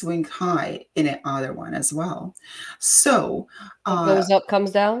definitely swing high in the other one as well. So, What uh, goes up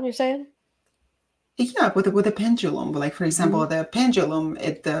comes down, you're saying? yeah, with a pendulum, like for Hmm. example, the pendulum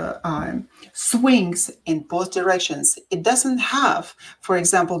it swings in both directions. It doesn't have, for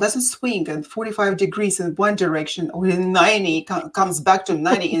example, doesn't swing at 45 degrees in one direction or in 90 comes back to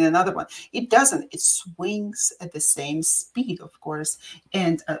 90 in another one. It doesn't. It swings at the same speed, of course,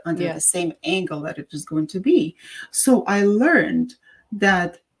 and under the Yes. same angle that it is going to be. So I learned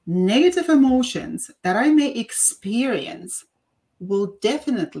that negative emotions that I may experience will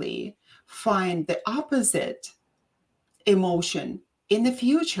definitely find the opposite emotion in the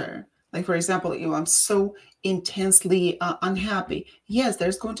future. Like, for example, I'm so intensely unhappy. Yes,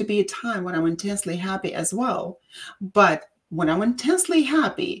 there's going to be a time when I'm intensely happy as well. But when I'm intensely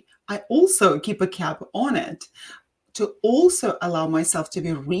happy, I also keep a cap on it to also allow myself to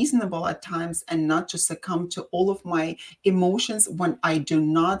be reasonable at times and not just succumb to all of my emotions when I do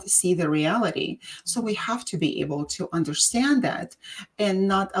not see the reality. So we have to be able to understand that and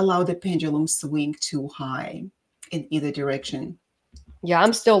not allow the pendulum swing too high in either direction. Yeah,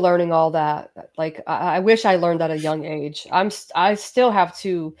 I'm still learning all that. Like, I wish I learned at a young age. I still have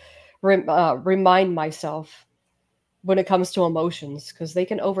to remind myself when it comes to emotions because they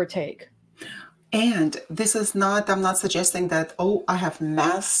can overtake. And this is not, I'm not suggesting that, oh, I have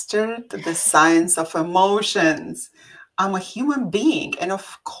mastered the science of emotions. I'm a human being, and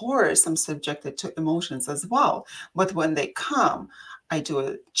of course, I'm subjected to emotions as well. But when they come, I do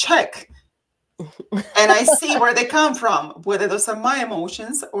a check and I see where they come from, whether those are my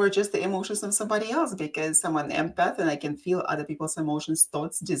emotions or just the emotions of somebody else, because I'm an empath and I can feel other people's emotions,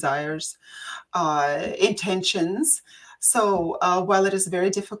 thoughts, desires, intentions. So while it is very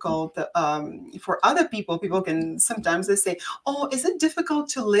difficult for other people, people can sometimes they say, "Oh, is it difficult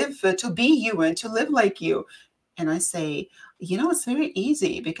to live, to be you, and to live like you?" And I say, it's very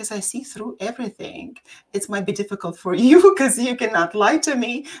easy because I see through everything. It might be difficult for you because you cannot lie to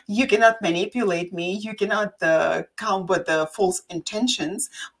me, you cannot manipulate me, you cannot come with the false intentions,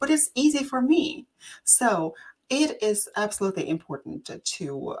 but it's easy for me. So it is absolutely important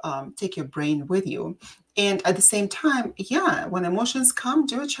to take your brain with you. And at the same time, yeah, when emotions come,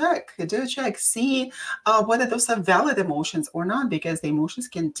 do a check, see whether those are valid emotions or not, because the emotions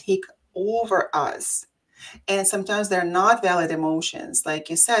can take over us, and sometimes they're not valid emotions. Like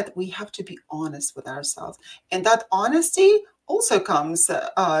you said, we have to be honest with ourselves. And that honesty also comes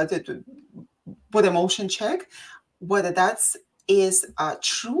with emotion check, whether that's is a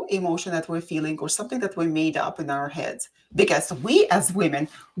true emotion that we're feeling or something that we made up in our heads. Because we as women,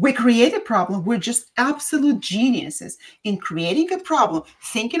 we create a problem. We're just absolute geniuses in creating a problem,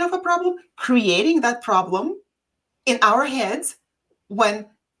 thinking of a problem, creating that problem in our heads, when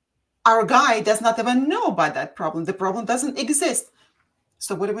our guy does not even know about that problem. The problem doesn't exist.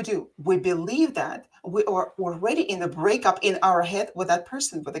 So what do? We believe that we are already in a breakup in our head with that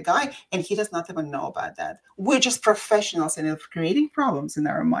person, with a guy, and he does not even know about that. We're just professionals in creating problems in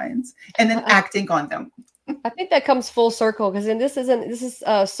our minds and then I, acting on them. I think that comes full circle because this is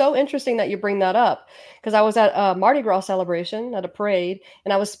so interesting that you bring that up because I was at a Mardi Gras celebration at a parade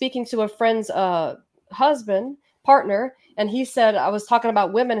and I was speaking to a friend's husband partner and he said I was talking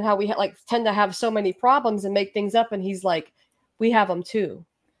about women and how we like tend to have so many problems and make things up and he's like we have them too.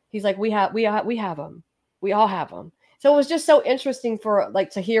 He's like we have them. We all have them. So it was just so interesting for like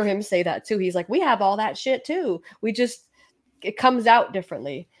to hear him say that too. He's like we have all that shit too. We just it comes out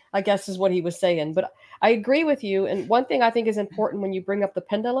differently, I guess is what he was saying. But I agree with you. And one thing I think is important when you bring up the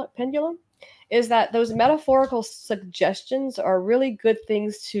pendulum is that those metaphorical suggestions are really good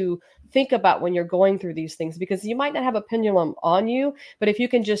things to think about when you're going through these things because you might not have a pendulum on you, but if you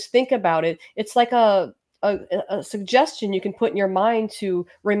can just think about it, it's like a, a suggestion you can put in your mind to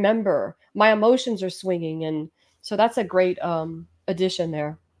remember my emotions are swinging. And so that's a great addition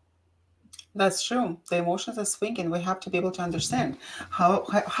there. That's true. The emotions are swinging. We have to be able to understand.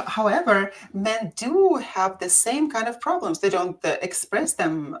 However, men do have the same kind of problems. They don't express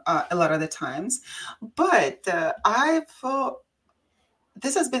them a lot of the times. But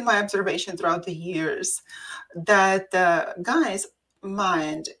this has been my observation throughout the years that guys'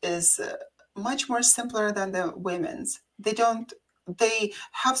 mind is much more simpler than the women's. They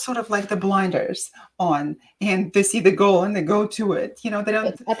have sort of like the blinders on and they see the goal and they go to it. They don't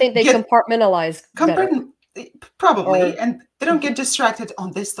I think they get compartmentalize better. compared probably, Or and they don't get distracted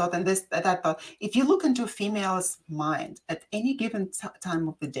on this thought and this that thought. If you look into a female's mind at any given time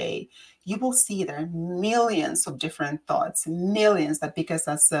of the day, you will see there are millions of different thoughts, millions, that because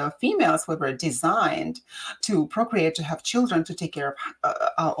as females we were designed to procreate, to have children, to take care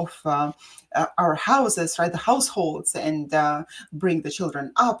of our houses, right, the households, and bring the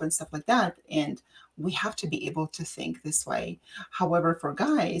children up and stuff like that. And we have to be able to think this way. However, for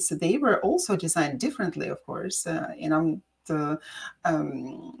guys, they were also designed differently, of course.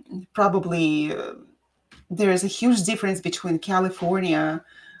 Probably there is a huge difference between California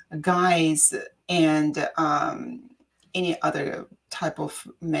guys and any other type of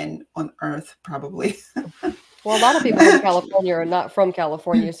men on earth, probably. well, a lot of people in California are not from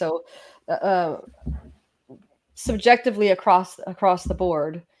California, so uh, subjectively across the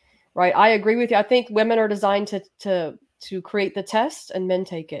board, right? I agree with you. I think women are designed to create the test and men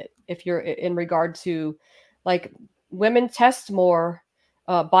take it. If you're in regard to like women test more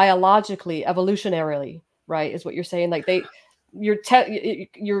biologically, evolutionarily, right? Is what you're saying. Like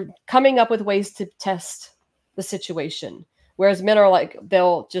you're coming up with ways to test the situation, whereas men are like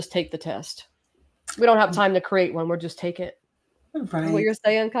they'll just take the test. We don't have time to create one. We'll just take it. Is what Right. you're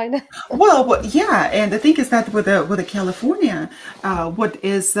saying, kind of. Well, yeah, and the thing is that with the California, what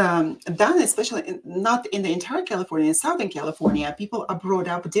is done, especially not in the entire California, in Southern California, people are brought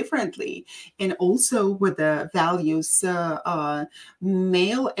up differently, and also with the values,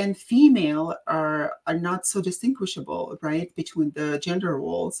 male and female are not so distinguishable, right, between the gender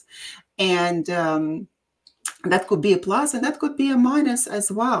roles, and that could be a plus and that could be a minus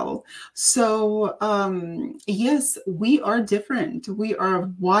as well. So yes, we are different, we are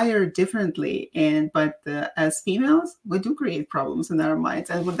wired differently, and but as females we do create problems in our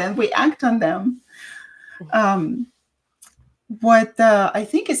minds and then we act on them. um, what I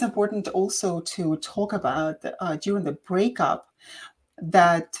think is important also to talk about during the breakup,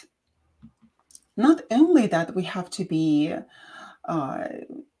 that not only that we have to be uh,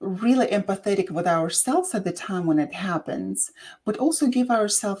 really empathetic with ourselves at the time when it happens, but also give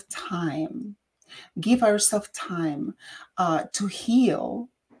ourselves time. Give ourselves time to heal.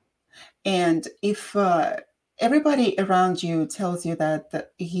 And if everybody around you tells you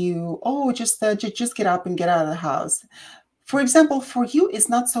that you, oh, just get up and get out of the house. For example, for you, it's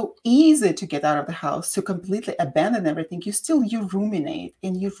not so easy to get out of the house, to completely abandon everything. You ruminate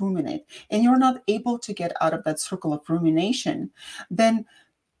and you ruminate, and you're not able to get out of that circle of rumination. Then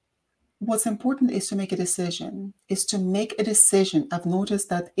what's important is to make a decision, is to make a decision. I've noticed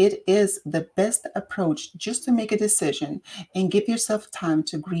that it is the best approach, just to make a decision and give yourself time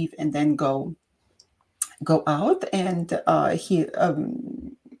to grieve, and then go out and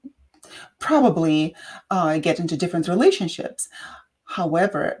probably get into different relationships.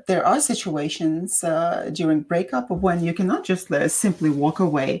 However, there are situations during breakup when you cannot just simply walk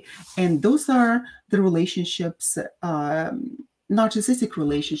away. And those are the relationships, narcissistic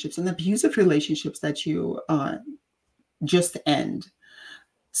relationships and abusive relationships, that you just end.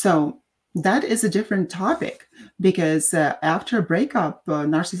 So That is a different topic because after a breakup,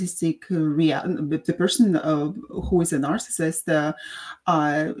 the person who is a narcissist,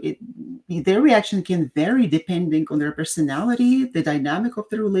 their reaction can vary depending on their personality, the dynamic of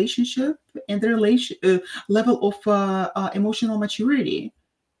the relationship, and the level of emotional maturity.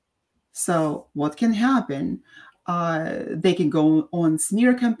 So, what can happen? They can go on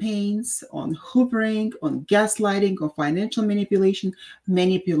smear campaigns, on hoovering, on gaslighting, on financial manipulation,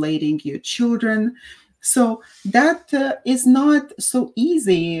 manipulating your children. So, that is not so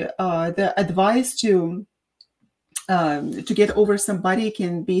easy. The advice to get over somebody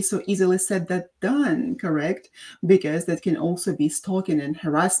can be so easily said that done, correct? Because that can also be stalking and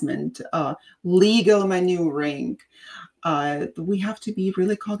harassment, legal maneuvering. We have to be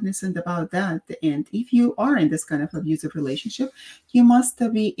really cognizant about that. And if you are in this kind of abusive relationship, you must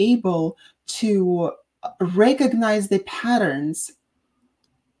be able to recognize the patterns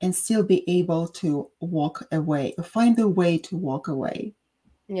and still be able to walk away, find a way to walk away.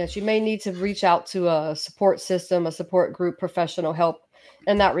 Yes, you may need to reach out to a support system, a support group, professional help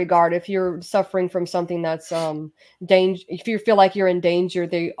in that regard. If you're suffering from something that's danger, if you feel like you're in danger,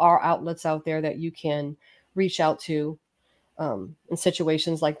 there are outlets out there that you can reach out to in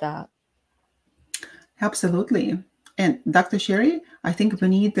situations like that. Absolutely. And Dr. Sherry, I think we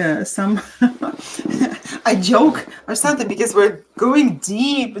need some a joke or something because we're going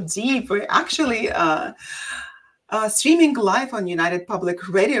deep, deep. We're actually streaming live on United Public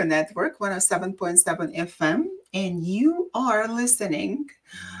Radio Network 107.7 FM, and you are listening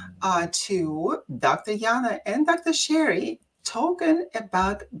to Dr. Yana and Dr. Sherry talking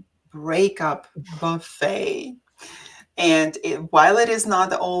about breakup buffet. And while it is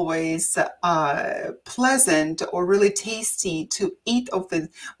not always pleasant or really tasty to eat of the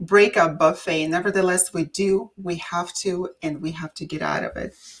breakup buffet, nevertheless, we have to, and we have to get out of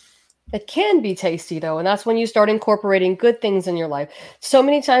it. It can be tasty though, and that's when you start incorporating good things in your life. So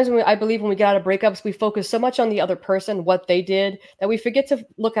many times I believe when we get out of breakups, we focus so much on the other person, what they did, that we forget to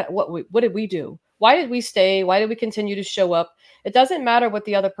look at what did we do? Why did we stay? Why did we continue to show up? It doesn't matter what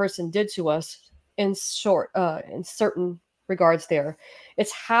the other person did to us in certain regards there.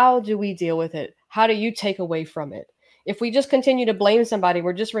 It's how do we deal with it? How do you take away from it? If we just continue to blame somebody,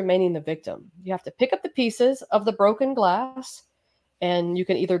 we're just remaining the victim. You have to pick up the pieces of the broken glass and you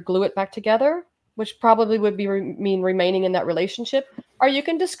can either glue it back together, which probably would mean remaining in that relationship, or you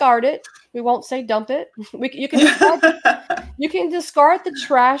can discard it. We won't say dump it. You can discard the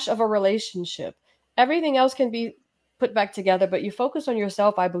trash of a relationship. Everything else can be put back together, but you focus on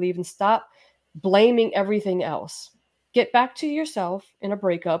yourself, I believe, and stop blaming everything else. Get back to yourself in a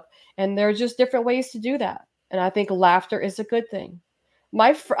breakup, and there are just different ways to do that. And I think laughter is a good thing.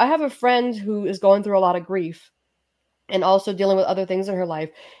 I have a friend who is going through a lot of grief and also dealing with other things in her life,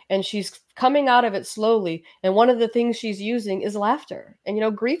 and she's coming out of it slowly, and one of the things she's using is laughter.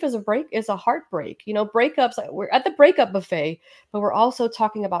 And grief is a heartbreak. Breakups, we're at the breakup buffet, but we're also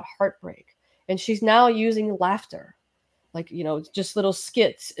talking about heartbreak, and she's now using laughter, like just little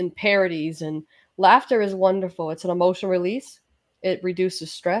skits and parodies. And laughter is wonderful. It's an emotional release. It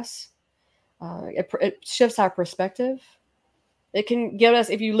reduces stress. It shifts our perspective. It can get us,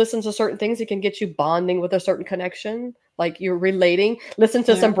 if you listen to certain things, it can get you bonding with a certain connection. Like you're relating. Listen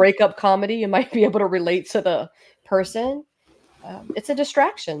to some Yeah. breakup comedy. You might be able to relate to the person. It's a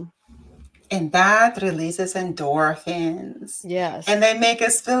distraction. And that releases endorphins. Yes. And they make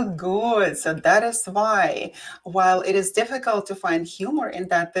us feel good. So that is why, while it is difficult to find humor in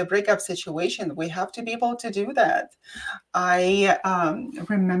that the breakup situation, we have to be able to do that. I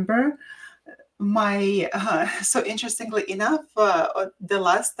remember so interestingly enough, the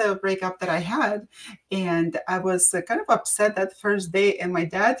last breakup that I had, and I was kind of upset that first day, and my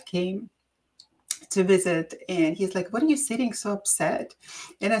dad came to visit, and he's like, "What are you sitting so upset?"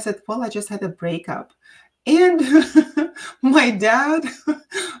 And I said, "Well, I just had a breakup." And my dad,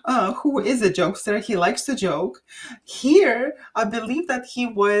 who is a jokester, he likes to joke. Here, I believe that he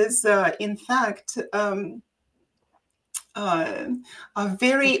was, in fact, uh, a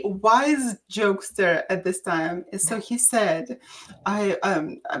very wise jokester at this time. And so he said,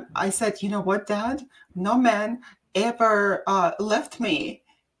 I said, "You know what, Dad? No man ever left me."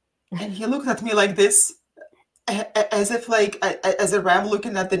 And he looked at me like this, as if like as a ram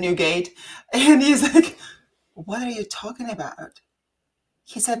looking at the new gate. And he's like, "What are you talking about?"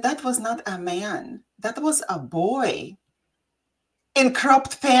 He said, "That was not a man. That was a boy in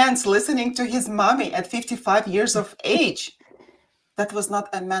cropped pants listening to his mommy at 55 years of age. That was not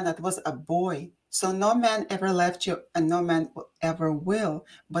a man, that was a boy. So no man ever left you and no man ever will.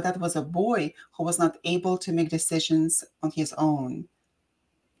 But that was a boy who was not able to make decisions on his own."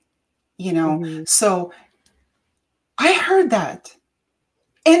 you know. Hmm. So I heard that.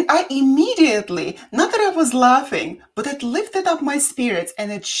 And I immediately, not that I was laughing, but it lifted up my spirits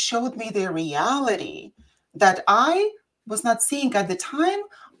and it showed me the reality that I was not seeing at the time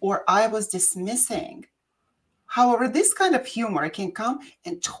or I was dismissing. However, this kind of humor can come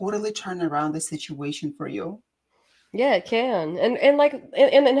and totally turn around the situation for you. Yeah, it can. And like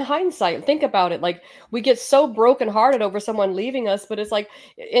in hindsight, think about it. Like we get so brokenhearted over someone leaving us, but it's like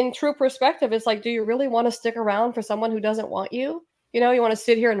in true perspective, it's like, do you really want to stick around for someone who doesn't want you? You want to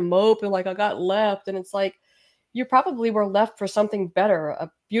sit here and mope and like I got left, and it's like you probably were left for something better,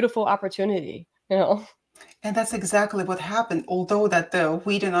 a beautiful opportunity. And that's exactly what happened. Although that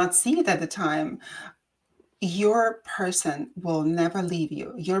we do not see it at the time, your person will never leave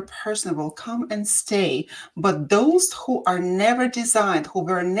you. Your person will come and stay. But those who are never designed, who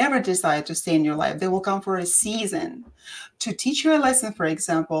were never designed to stay in your life, they will come for a season to teach you a lesson, for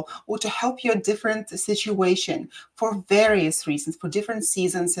example, or to help you a different situation for various reasons, for different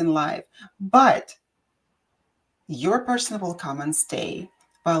seasons in life. But your person will come and stay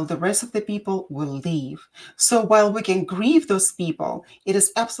while the rest of the people will leave. So while we can grieve those people, it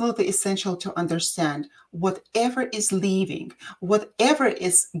is absolutely essential to understand whatever is leaving, whatever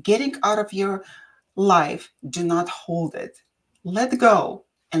is getting out of your life, do not hold it. Let go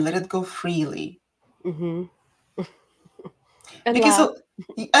and let it go freely. Hmm. And Because laugh.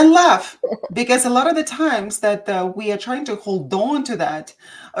 and laugh, because a lot of the times that we are trying to hold on to that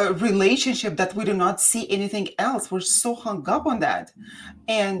relationship that we do not see anything else, we're so hung up on that.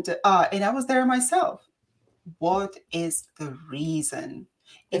 And I was there myself. What is the reason?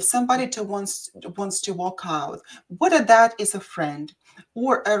 If It's somebody wants to walk out, whether that is a friend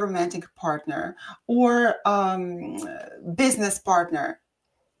or a romantic partner or business partner,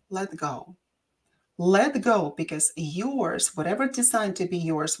 let go. Let go, because yours, whatever designed to be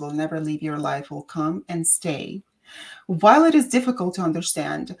yours, will never leave your life, will come and stay. While it is difficult to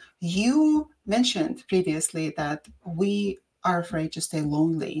understand, you mentioned previously that we are afraid to stay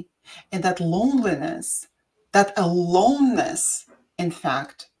lonely, and that loneliness, that aloneness, in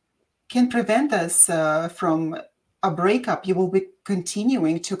fact, can prevent us from a breakup. You will be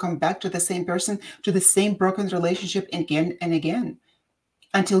continuing to come back to the same person, to the same broken relationship again and again,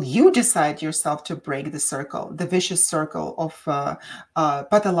 until you decide yourself to break the circle, the vicious circle of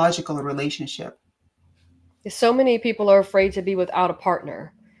pathological relationship. so many people are afraid to be without a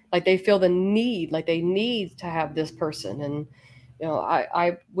partner. Like they feel the need, like they need to have this person. And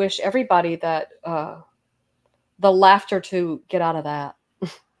I wish everybody that the laughter to get out of that.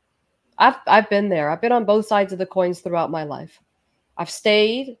 I've been there. I've been on both sides of the coins throughout my life. I've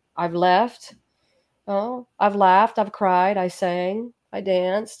stayed, I've left. Oh, I've laughed, I've cried, I sang, I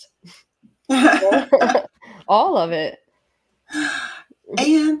danced. All of it.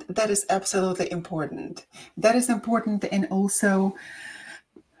 And that is absolutely important. That is important. And also,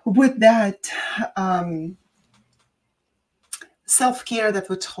 with that, um, self-care that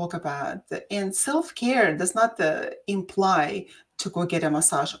we talk about, and self-care does not imply to go get a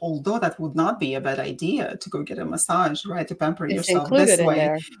massage, although that would not be a bad idea, to go get a massage, right, to pamper It's yourself this included in way.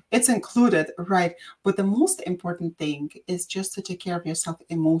 there. It's included, right? But the most important thing is just to take care of yourself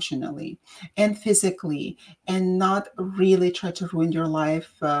emotionally and physically, and not really try to ruin your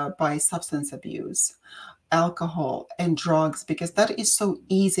life by substance abuse, alcohol, and drugs, because that is so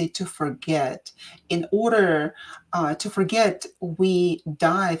easy to forget. In order to forget, we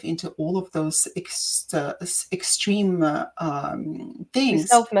dive into all of those extreme We things,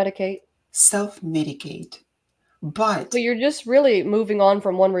 self medicate. self medicate. But But you're just really moving on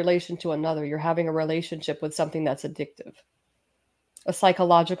from one relation to another. You're having a relationship with something that's addictive, a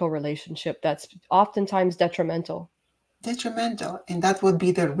psychological relationship that's oftentimes detrimental. detrimental, and that would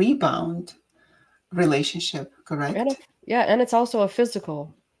be the rebound relationship, And correct? yeah, and it's also a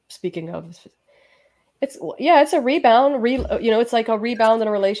physical. Speaking of, it's a rebound. It's like a rebound in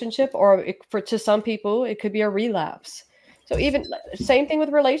a relationship, or for to some people, it could be a relapse. So even same thing with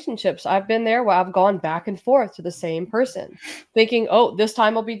relationships. I've been there where I've gone back and forth to the same person, thinking, "Oh, this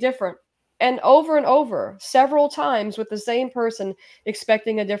time will be different," and over, several times with the same person,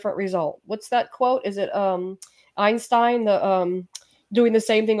 expecting a different result. What's that quote? Is it Einstein? The doing the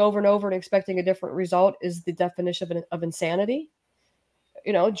same thing over and over and expecting a different result is the definition of insanity.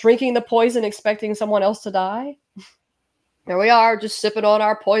 Drinking the poison expecting someone else to die. There we are, just sipping on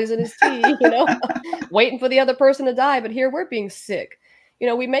our poisonous tea, waiting for the other person to die. But here we're being sick.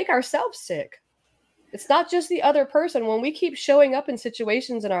 We make ourselves sick. It's not just the other person. When we keep showing up in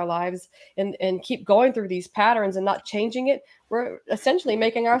situations in our lives and keep going through these patterns and not changing it, we're essentially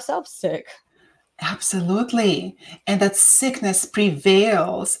making ourselves sick. Absolutely. And that sickness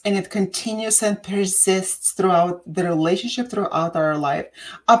prevails and it continues and persists throughout the relationship, throughout our life,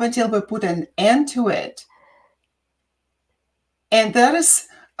 up until we put an end to it. And that is,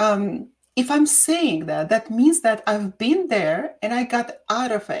 if I'm saying that, that means that I've been there and I got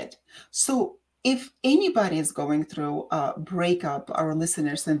out of it. So if anybody is going through a breakup, our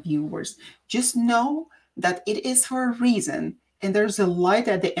listeners and viewers, just know that it is for a reason. And there's a light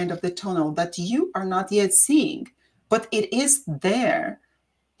at the end of the tunnel that you are not yet seeing, but it is there.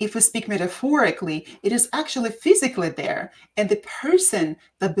 If we speak metaphorically, it is actually physically there. And the person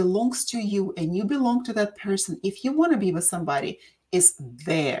that belongs to you and you belong to that person, if you want to be with somebody, is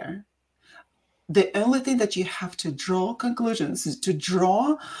there. The only thing that you have to draw conclusions is to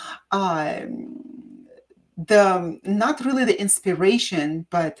draw um, the not really the inspiration,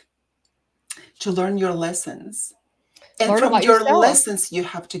 but to learn your lessons. And Learn from about your yourself. lessons, you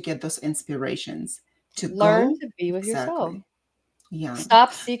have to get those inspirations to Learn go. to be with yourself. Exactly. Yeah.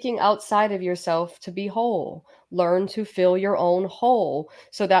 Stop seeking outside of yourself to be whole. Learn to fill your own hole.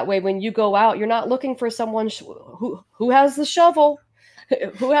 So that way, when you go out, you're not looking for someone who has the shovel,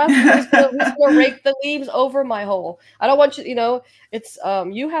 who's gonna rake the leaves over my hole. I don't want you. It's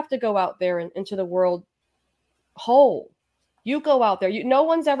you have to go out there and into the world whole. You go out there. No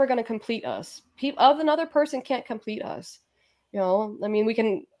one's ever going to complete us. Another person can't complete us. I mean, we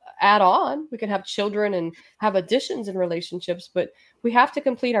can add on. We can have children and have additions in relationships, but we have to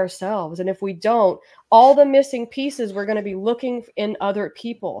complete ourselves. And if we don't, all the missing pieces we're going to be looking in other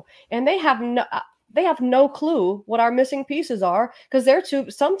people, and they have no clue what our missing pieces are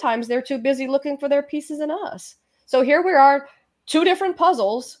because sometimes they're too busy looking for their pieces in us. So here we are, two different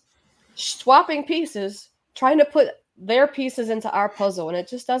puzzles, swapping pieces, trying to put their pieces into our puzzle, and it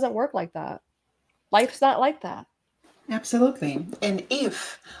just doesn't work like that. Life's not like that. Absolutely. And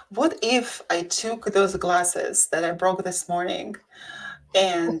what if I took those glasses that I broke this morning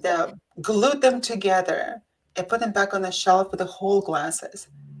and glued them together and put them back on the shelf with the whole glasses?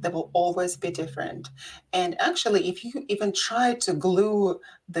 They will always be different. And actually, if you even try to glue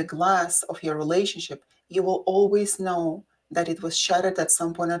the glass of your relationship, you will always know that it was shattered at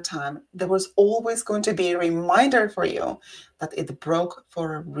some point in time. There was always going to be a reminder for you that it broke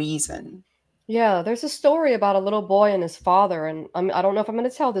for a reason. Yeah, there's a story about a little boy and his father, and I don't know if I'm going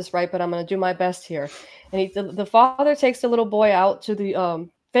to tell this right, but I'm going to do my best here. And the father takes the little boy out to the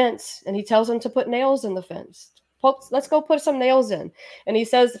fence, and he tells him to put nails in the fence. Let's go put some nails in. And he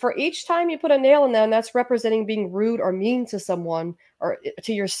says, for each time you put a nail in there, and that's representing being rude or mean to someone or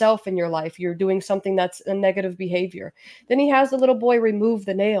to yourself in your life, you're doing something that's a negative behavior. Then he has the little boy remove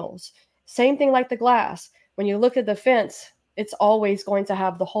the nails. Same thing like the glass. When you look at the fence, it's always going to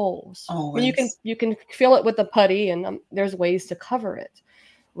have the holes. I mean, you can Always. you can fill it with the putty, and there's ways to cover it,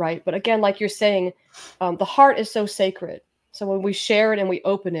 right? But again, like you're saying, the heart is so sacred. So when we share it and we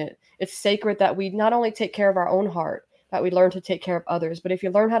open it, it's sacred that we not only take care of our own heart, that we learn to take care of others. But if you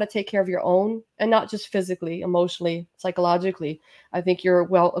learn how to take care of your own, and not just physically, emotionally, psychologically, I think you're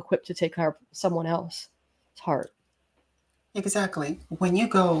well equipped to take care of someone else's heart. Exactly. When you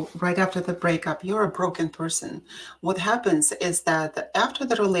go right after the breakup, you're a broken person. What happens is that after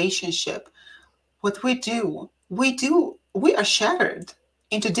the relationship, what we are shattered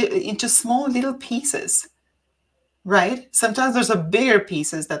into small little pieces, right? Sometimes there's a bigger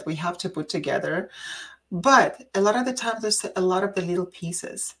pieces that we have to put together, but a lot of the time there's a lot of the little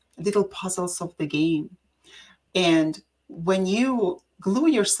pieces, little puzzles of the game. And when you glue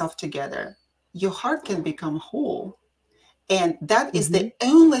yourself together, your heart can become whole. And that is the Hmm.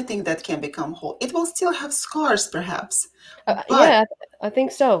 only thing that can become whole. It will still have scars, perhaps, but Yeah, I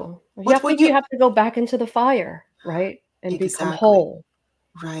think so. but when You you have to go back into the fire, right, and become exactly whole.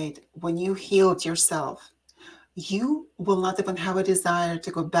 right, when you healed yourself, you will not even have a desire to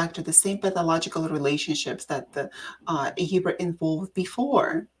go back to the same pathological relationships that you were involved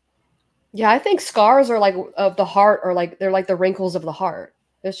before. Yeah, I think scars are like of the heart, or like they're like the wrinkles of the heart.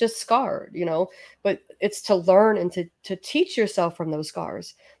 It's just scarred. But it's to learn and to teach yourself from those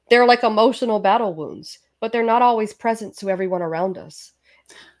scars. They're like emotional battle wounds, but they're not always present to everyone around us.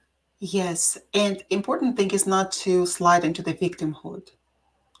 Yes, and important thing is not to slide into the victimhood.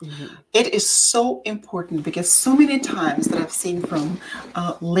 Hmm. It is so important because so many times that I've seen from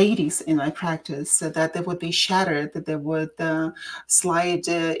ladies in my practice that they would be shattered, that they would slide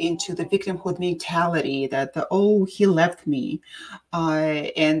into the victimhood mentality that, oh, he left me.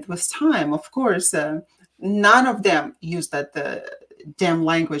 And with time, of course, none of them use that damn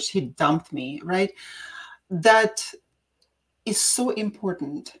language, he dumped me, right? That is so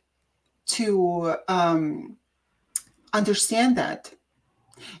important to understand that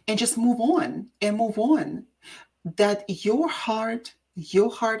and just move on and move on. That your heart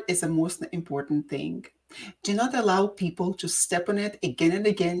is the most important thing. Do not allow people to step on it again and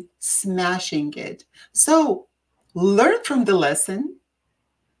again, smashing it. So learn from the lesson,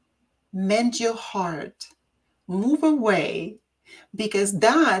 mend your heart, move away, because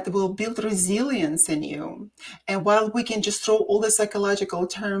that will build resilience in you. And while we can just throw all the psychological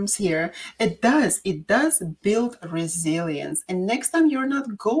terms here, it does build resilience. And next time you're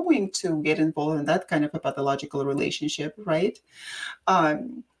not going to get involved in that kind of a pathological relationship, right?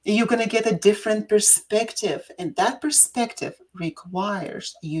 You're going to get a different perspective, and that perspective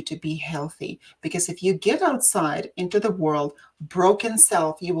requires you to be healthy, because if you get outside into the world broken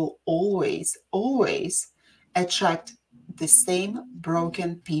self, you will always attract the same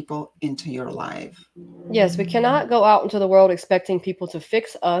broken people into your life. Yes, we cannot go out into the world expecting people to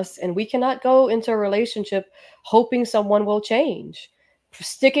fix us, and we cannot go into a relationship hoping someone will change.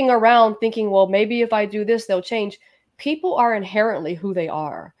 Sticking around thinking, well, maybe if I do this, they'll change. People are inherently who they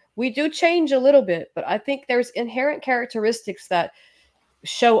are. We do change a little bit, but I think there's inherent characteristics that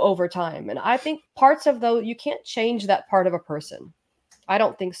show over time. And I think parts of those, you can't change that part of a person. I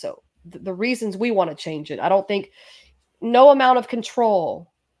don't think so. The reasons we want to change it, I don't think no amount of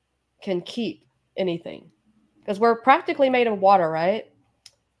control can keep anything, because we're practically made of water, right?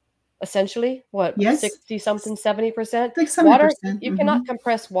 Essentially, what, Yes, 60 something, 70% like water? 70%. You cannot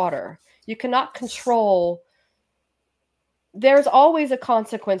compress water. You cannot control. There's always a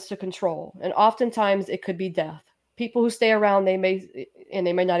consequence to control, and oftentimes it could be death. People who stay around, they may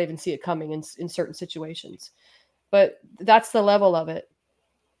not even see it coming in certain situations. But that's the level of it,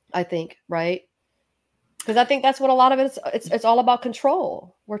 I think, right? Because I think that's what a lot of it is. It's all about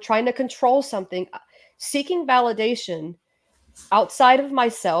control. We're trying to control something, seeking validation outside of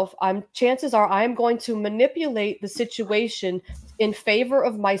myself. Chances are I'm going to manipulate the situation in favor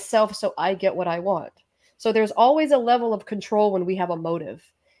of myself so I get what I want. So there's always a level of control when we have a motive.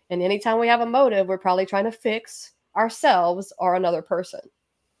 And anytime we have a motive, we're probably trying to fix ourselves or another person,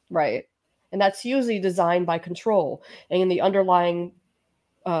 right? And that's usually designed by control. And the underlying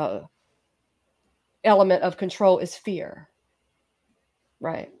uh, element of control is fear,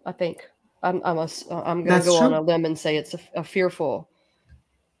 right? I think I'm gonna That's go on true. a limb and say it's a fearful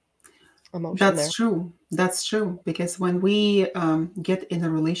emotion That's there. true. That's true. Because when we get in a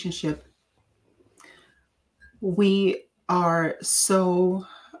relationship, we are so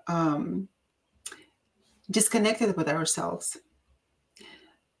um, disconnected with ourselves.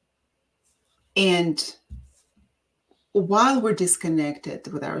 And while we're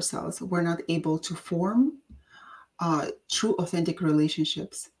disconnected with ourselves, we're not able to form true, authentic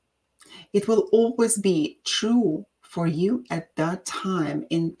relationships. It will always be true for you at that time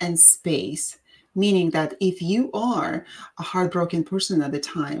in and space. Meaning that if you are a heartbroken person at the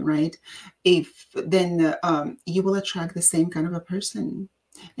time, right? If then you will attract the same kind of a person,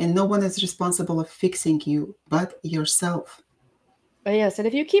 and no one is responsible of fixing you but yourself. Yes, and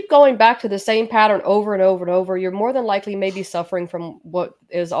if you keep going back to the same pattern over and over and over, you're more than likely maybe suffering from what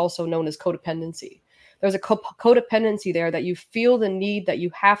is also known as codependency. There's a codependency there, that you feel the need that you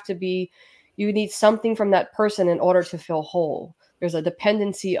need something from that person in order to feel whole. There's a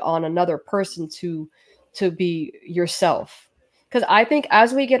dependency on another person to be yourself. Because I think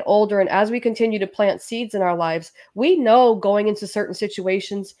as we get older and as we continue to plant seeds in our lives, we know going into certain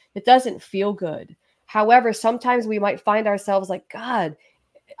situations, it doesn't feel good. However, sometimes we might find ourselves like, God,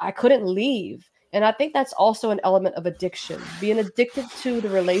 I couldn't leave. And I think that's also an element of addiction. Being addicted to the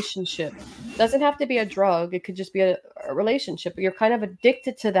relationship doesn't have to be a drug, it could just be a relationship. But you're kind of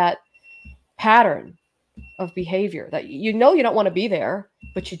addicted to that pattern of behavior that you know you don't want to be there,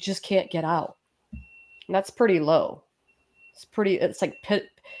 but you just can't get out. And that's pretty low. It's like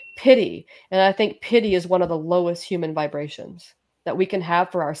pity. And I think pity is one of the lowest human vibrations that we can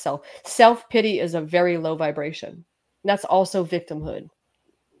have for ourselves. Self pity is a very low vibration. And that's also victimhood.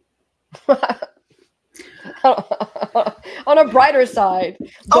 On a brighter side,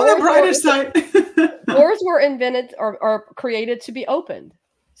 On the doors were brighter side. doors were invented or created to be opened.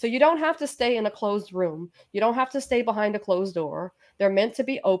 So you don't have to stay in a closed room. You don't have to stay behind a closed door. They're meant to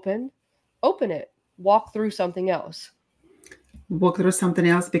be opened. Open it. Walk through something else. Walk through something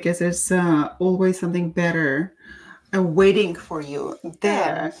else, because there's always something better waiting for you Yeah.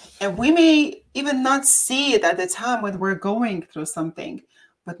 there. And we may even not see it at the time when we're going through something,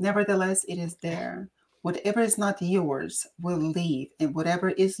 but nevertheless, it is there. Whatever is not yours will leave, and whatever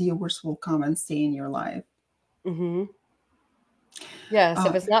is yours will come and stay in your life. Mm-hmm. Yes,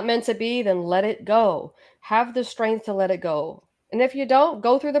 if Uh, it's not meant to be, then let it go. Have the strength to let it go. And if you don't,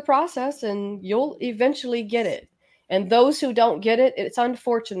 go through the process and you'll eventually get it. And those who don't get it, it's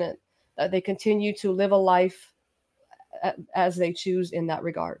unfortunate that they continue to live a life as they choose in that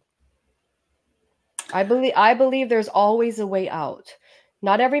regard. I believe there's always a way out.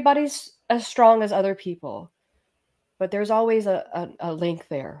 Not everybody's as strong as other people, but there's always a link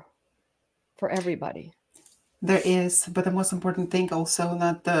there for everybody. There is, but the most important thing also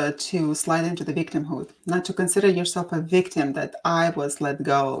not to slide into the victimhood, not to consider yourself a victim that I was let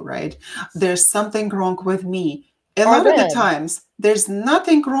go, right? There's something wrong with me. A Or lot of the them. times, there's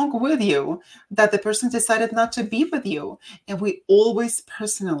nothing wrong with you that the person decided not to be with you. And we always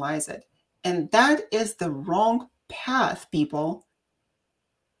personalize it. And that is the wrong path, people.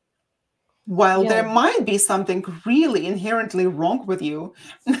 While Yeah. there might be something really inherently wrong with you,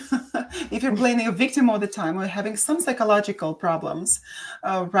 if you're playing a victim all the time or having some psychological problems,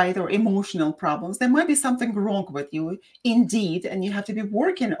 right, or emotional problems, there might be something wrong with you indeed, and you have to be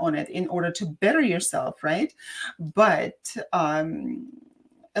working on it in order to better yourself, right? But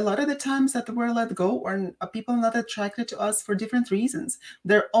a lot of the times that we're let go or people not attracted to us for different reasons,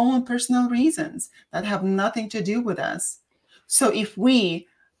 their own personal reasons that have nothing to do with us. So if we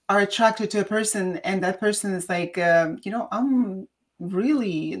are attracted to a person and that person is like, I'm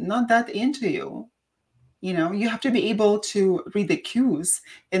really not that into you. You have to be able to read the cues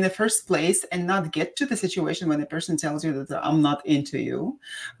in the first place and not get to the situation when the person tells you that I'm not into you,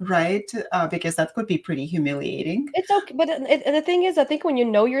 right? Because that could be pretty humiliating. It's okay, but the thing is, I think when you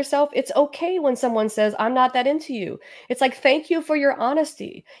know yourself, it's okay when someone says, "I'm not that into you." It's like, thank you for your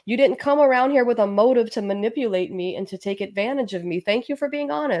honesty. You didn't come around here with a motive to manipulate me and to take advantage of me. Thank you for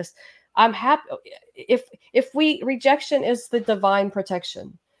being honest. I'm happy. If rejection is the divine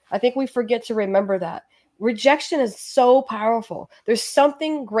protection, I think we forget to remember that. Rejection is so powerful. There's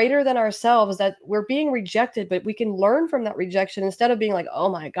something greater than ourselves that we're being rejected, but we can learn from that rejection instead of being like, "Oh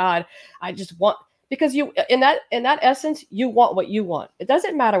my God, I just want," because you in that essence you want what you want. It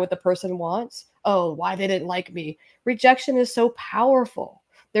doesn't matter what the person wants. Oh, why they didn't like me. Rejection is so powerful.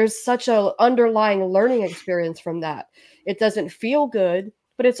 There's such a underlying learning experience from that. It doesn't feel good,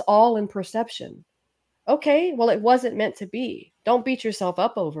 but it's all in perception. Okay, well, it wasn't meant to be. Don't beat yourself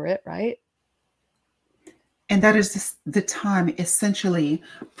up over it, right? And that is the time essentially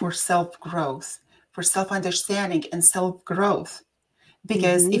for self growth, for self understanding and self growth.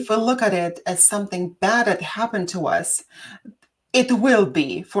 Because Mm-hmm. if we look at it as something bad that happened to us, it will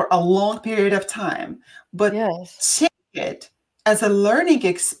be for a long period of time. But Yes. take it as a learning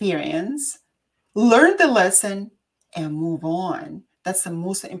experience, learn the lesson, and move on. That's the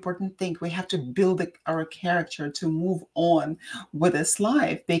most important thing. We have to build our character to move on with this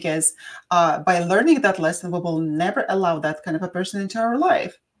life because by learning that lesson, we will never allow that kind of a person into our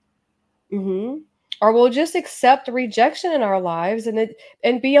life. Mm-hmm. Or we'll just accept rejection in our lives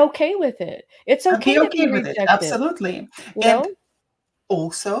and be okay with it. It's And be okay to be okay with it. rejected, Absolutely. you And know?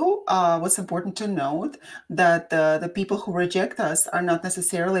 also, what's important to note that the people who reject us are not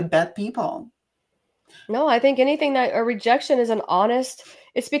necessarily bad people. No, I think anything that a rejection is an honest,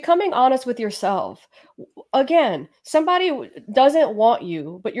 it's becoming honest with yourself. Again, somebody doesn't want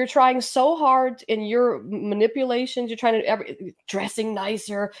you, but you're trying so hard in your manipulations, you're trying to dressing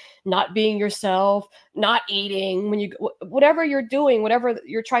nicer, not being yourself, not eating when you whatever you're doing, whatever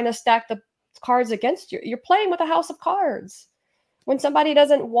you're trying to stack the cards against you. You're playing with a house of cards. When somebody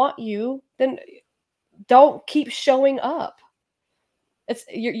doesn't want you, then don't keep showing up. It's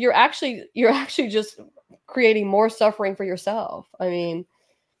you're actually just creating more suffering for yourself. I mean,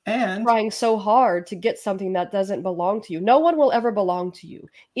 And trying so hard to get something that doesn't belong to you. No one will ever belong to you.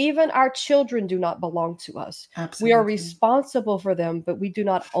 Even our children do not belong to us. We are absolutely, responsible for them, but we do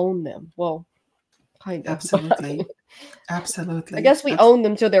not own them. Well, kind of. But I mean, absolutely, I absolutely. guess we own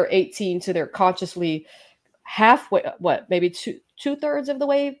them till they're 18, till they're consciously halfway, what, maybe two-thirds of the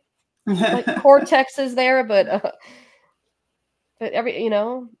way, like cortex is there, but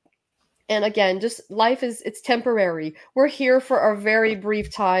and again, just life is it's temporary. We're here for a very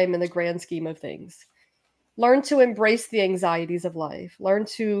brief time in the grand scheme of things. Learn to embrace the anxieties of life. Learn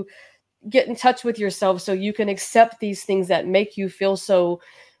to get in touch with yourself so you can accept these things that make you feel so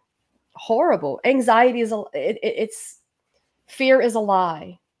horrible. Anxiety is it's fear is a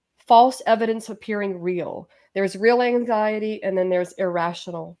lie. False evidence appearing real. There's real anxiety and then there's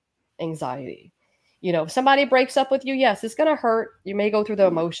irrational anxiety. If somebody breaks up with you, yes, it's going to hurt. You may go through the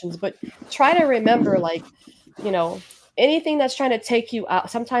emotions, but try to remember, like, you know, anything that's trying to take you out.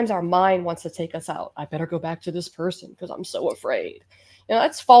 Sometimes our mind wants to take us out. I better go back to this person because I'm so afraid.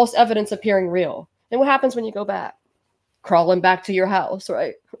 That's false evidence appearing real. And what happens when you go back? Crawling back to your house,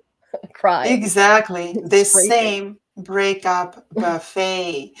 right? Crying, Exactly the scraping. same breakup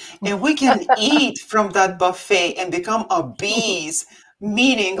buffet, and we can eat from that buffet and become obese,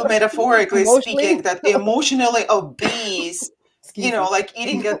 meaning metaphorically speaking, Emotionally, that emotionally obese, excuse me. like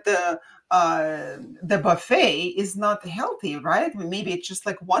eating at the buffet is not healthy, right? Maybe it's just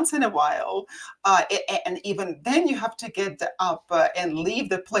like once in a while, and even then you have to get up and leave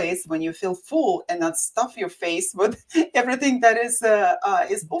the place when you feel full and not stuff your face with everything that is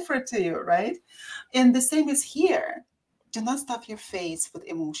offered to you, right? And the same is here. Do not stuff your face with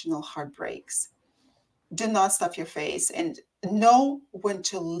emotional heartbreaks. Do not stuff your face, and know when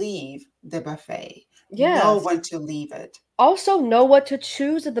to leave the buffet. Know Yes. when to leave it. Also know what to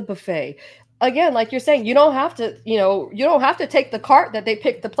choose at the buffet. Again, like you're saying, you don't have to, you don't have to take the cart that they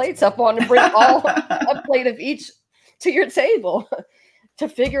pick the plates up on and bring all a plate of each to your table to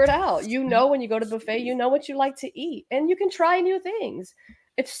figure it out. You know, when you go to the buffet, you know what you like to eat, and you can try new things.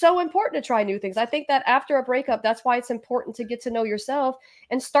 It's so important to try new things. I think that after a breakup, that's why it's important to get to know yourself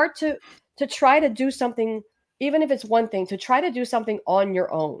and start to try to do something, even if it's one thing, to try to do something on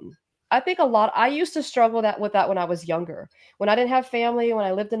your own. I think a lot. I used to struggle that with that when I was younger. When I didn't have family, when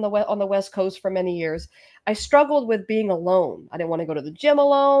I lived on the West Coast for many years, I struggled with being alone. I didn't want to go to the gym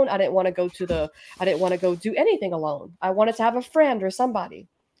alone. I didn't want to go do anything alone. I wanted to have a friend or somebody.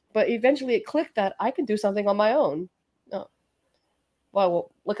 But eventually it clicked that I can do something on my own. Oh,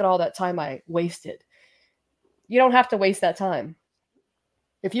 well, look at all that time I wasted. You don't have to waste that time.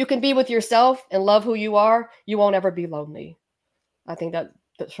 If you can be with yourself and love who you are, you won't ever be lonely. I think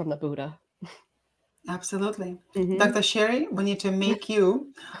that's from the Buddha. Absolutely. Hmm. Dr. Sherry, we need to make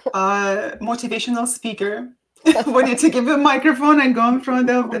you a motivational speaker. We need to give you a microphone and go in front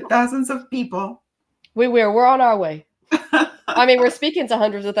of the thousands of people. We're on our way. I mean, we're speaking to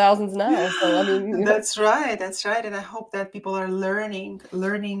hundreds of thousands now. So I mean, That's right. That's right. And I hope that people are learning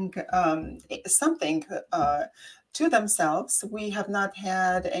something to themselves. We have not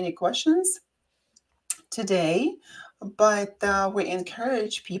had any questions today, but we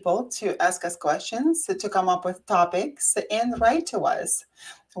encourage people to ask us questions, to come up with topics, and write to us.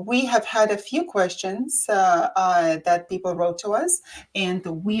 We have had a few questions that people wrote to us, and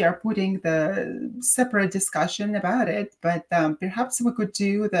we are putting the separate discussion about it. But perhaps we could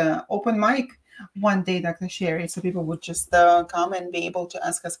do the open mic one day, Dr. Sherry, so people would just come and be able to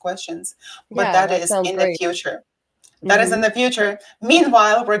ask us questions. But yeah, that that is sounds in the great. future. That is in Hmm. the future.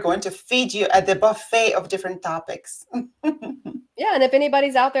 Meanwhile, we're going to feed you at the buffet of different topics. Yeah, and if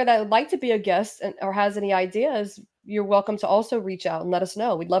anybody's out there that would like to be a guest or has any ideas, you're welcome to also reach out and let us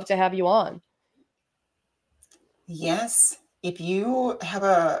know. We'd love to have you on. Yes, if you have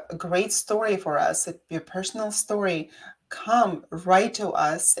a great story for us, your personal story, come right to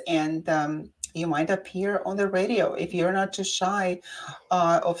us, and you might appear on the radio if you're not too shy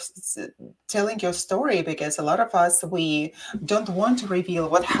of telling your story, because a lot of us, we don't want to reveal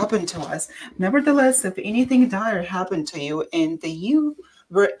what happened to us. Nevertheless, if anything dire happened to you and you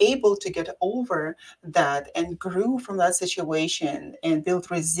were able to get over that and grew from that situation and built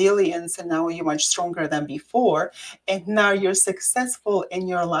resilience, and now you're much stronger than before, and now you're successful in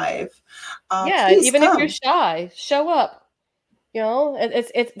your life, Yeah, and please even if you're come. shy, show up.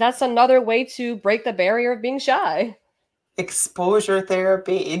 It's that's another way to break the barrier of being shy. Exposure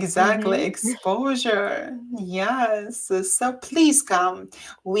therapy, exactly. Hmm. Exposure. Yes. So please come.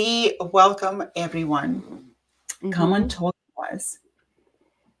 We welcome everyone. Come and Hmm. talk to us.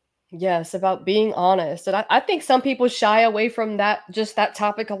 Yes, about being honest. And I think some people shy away from that, just that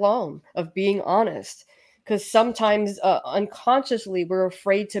topic alone of being honest. Because sometimes unconsciously we're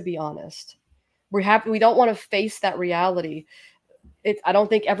afraid to be honest. We don't want to face that reality. I don't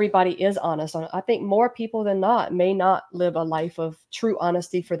think everybody is honest on it. I think more people than not may not live a life of true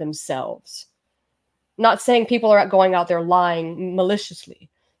honesty for themselves. Not saying people are going out there lying maliciously,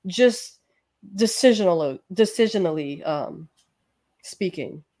 just decisionally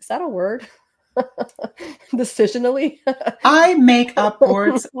speaking. Is that a word? Decisionally. I make up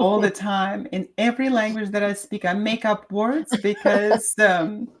words all the time in every language that I speak. I make up words because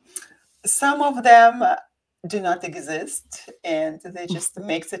some of them do not exist, and they just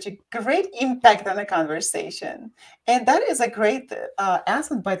make such a great impact on a conversation. And that is a great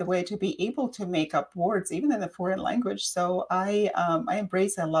asset, by the way, to be able to make up words even in a foreign language. So I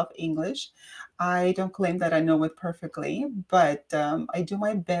embrace, I love English. I don't claim that I know it perfectly, but I do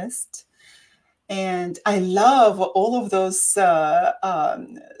my best. And I love all of those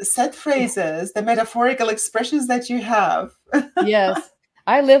set phrases, the metaphorical expressions that you have. Yes.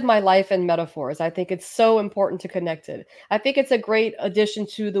 I live my life in metaphors. I think it's so important to connect it. I think it's a great addition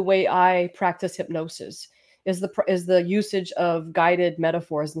to the way I practice hypnosis is the usage of guided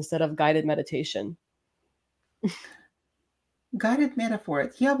metaphors instead of guided meditation. Guided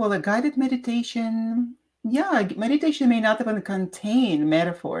metaphor. Yeah, well, a guided meditation. Yeah, meditation may not even contain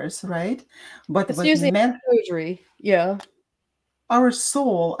metaphors, right? But It's what usually meant poetry. Yeah. our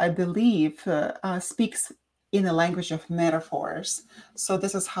soul, I believe, speaks in a language of metaphors. So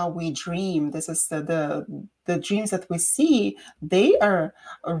this is how we dream. This is the dreams that we see. They are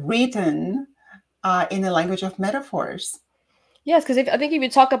written in the language of metaphors. Yes, because I think if you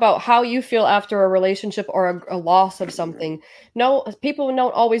talk about how you feel after a relationship or a loss of something, no, people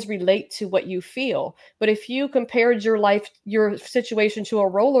don't always relate to what you feel. But if you compared your life, your situation to a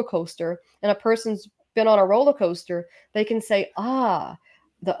roller coaster, and a person's been on a roller coaster, they can say, ah,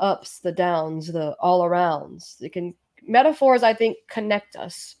 the ups, the downs, the all arounds. They can metaphors, I think, connect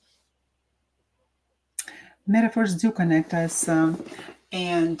us. Metaphors do connect us,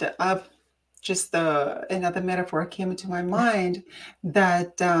 and just another metaphor came into my mind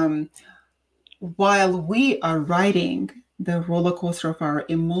that while we are riding the roller coaster of our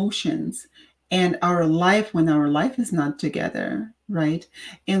emotions and our life when our life is not together, right?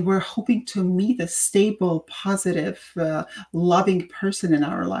 And we're hoping to meet a stable, positive, loving person in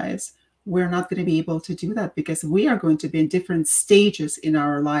our lives. We're not going to be able to do that because we are going to be in different stages in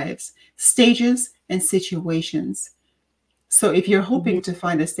our lives, stages and situations. So if you're Hmm. hoping to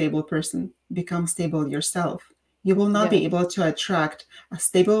find a stable person, become stable yourself. You will not Yeah, be able to attract a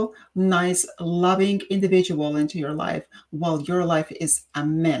stable, nice, loving individual into your life while your life is a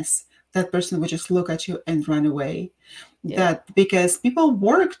mess. That person will just look at you and run away. yeah. That because people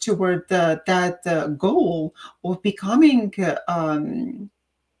work toward that goal of becoming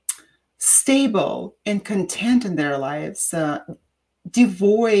stable and content in their lives,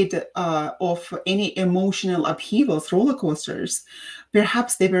 devoid of any emotional upheavals, roller coasters.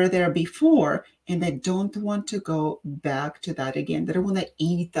 Perhaps they were there before and they don't want to go back to that again. They don't want to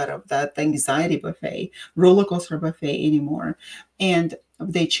eat out of that anxiety buffet, roller coaster buffet anymore. And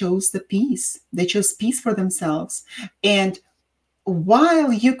they chose the peace. They chose peace for themselves. And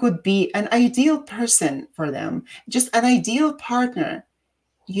while you could be an ideal person for them, just an ideal partner,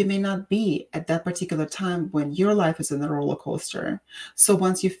 you may not be at that particular time when your life is in a roller coaster. So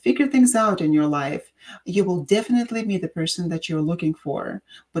once you figure things out in your life, you will definitely be the person that you're looking for.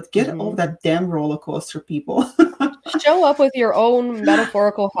 But get off Hmm. that damn roller coaster, people. Show up with your own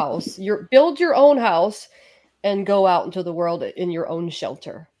metaphorical house. Build your own house and go out into the world in your own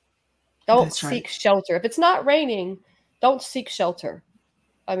shelter. Don't That's right. seek shelter. If it's not raining, don't seek shelter.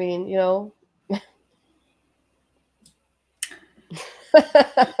 I mean,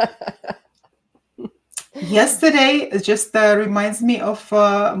 Yesterday just reminds me of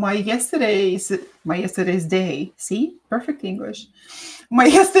my yesterday's day. See, perfect English. My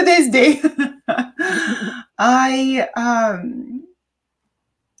yesterday's day. I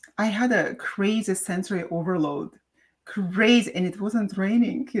I had a crazy sensory overload. Crazy, and it wasn't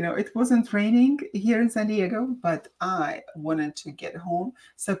raining. It wasn't raining here in San Diego, but I wanted to get home,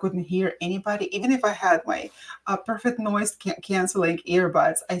 so I couldn't hear anybody. Even if I had my perfect noise canceling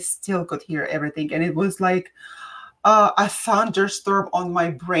earbuds, I still could hear everything, and it was like a thunderstorm on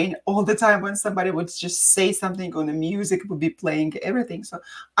my brain all the time when somebody would just say something on the music would be playing everything. So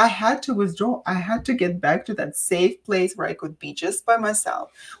I had to withdraw. I had to get back to that safe place where I could be just by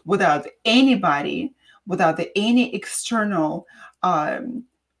myself without anybody, without any external um,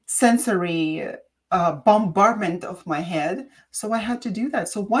 sensory bombardment of my head. So I had to do that.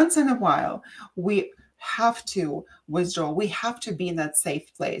 So once in a while, we have to withdraw. We have to be in that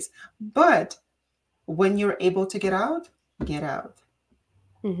safe place. But when you're able to get out, get out.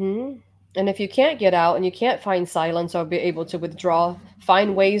 Hmm. And if you can't get out and you can't find silence or be able to withdraw,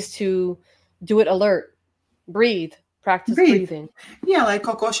 find ways to do it alert. Breathe. Practice Breathe. breathing. Yeah, like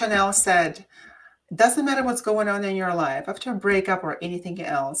Coco Chanel said, doesn't matter what's going on in your life after a breakup or anything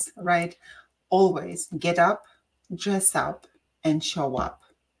else, right? Always get up, dress up, and show up.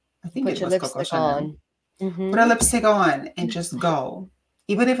 I think Put it your was Coco lipstick Chanel. on. Put a Hmm. lipstick on and just go.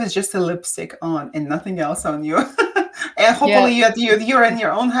 Even if it's just a lipstick on and nothing else on you. And Yeah. hopefully you're in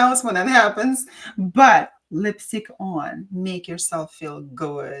your own house when that happens. But lipstick on, make yourself feel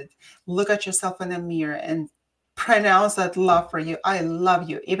good. Look at yourself in the mirror and pronounce that love for you. I love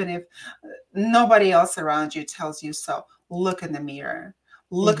you, even if nobody else around you tells you so. Look in the mirror.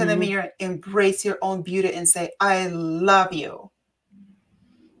 Look in the Hmm. mirror, embrace your own beauty, and say, I love you.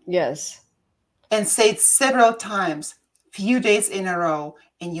 Yes. And say it several times, few days in a row,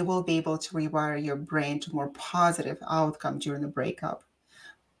 and you will be able to rewire your brain to more positive outcome during the breakup.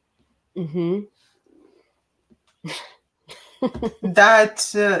 Hmm. That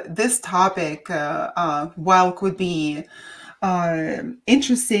this topic, while could be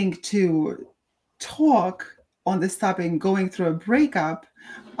interesting to talk, on this topic, going through a breakup,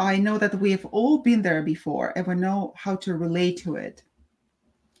 I know that we've all been there before and we know how to relate to it.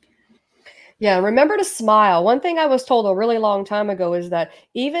 Yeah, remember to smile. One thing I was told a really long time ago is that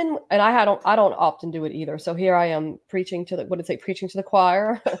even, and I don't often do it either. So here I am preaching to the, what did it say, preaching to the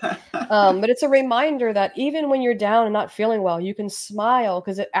choir. But it's a reminder that even when you're down and not feeling well, you can smile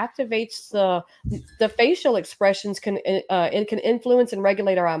because it activates the facial expressions can it can influence and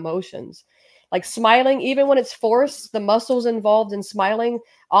regulate our emotions. Like smiling, even when it's forced, the muscles involved in smiling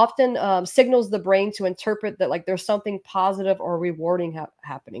often signals the brain to interpret that like there's something positive or rewarding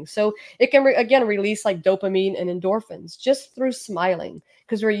happening. So it can again release like dopamine and endorphins just through smiling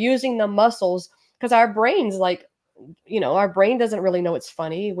because we're using the muscles because our brains like our brain doesn't really know it's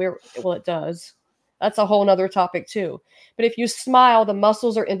funny. Well, it does. That's a whole nother topic too. But if you smile, the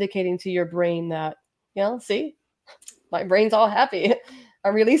muscles are indicating to your brain that, see, my brain's all happy.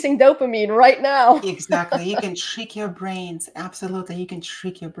 I'm releasing dopamine right now. Exactly. You can trick your brains. Absolutely. You can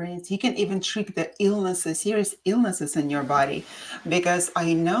trick your brains. You can even trick the illnesses, serious illnesses in your body. Because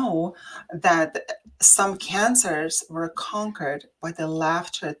I know that some cancers were conquered by the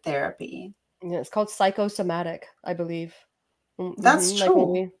laughter therapy. Yeah, it's called psychosomatic, I believe. That's Like when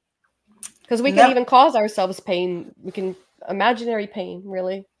true. we, because we can No, even cause ourselves pain. We can imaginary pain,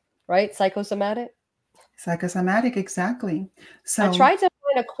 really, right? Psychosomatic. psychosomatic, exactly. I So, tried to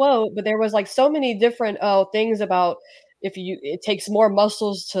find a quote, but there was like so many different things about if you it takes more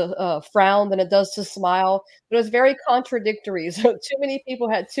muscles to frown than it does to smile. But it was very contradictory. So too many people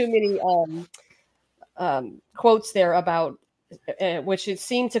had too many quotes there about which it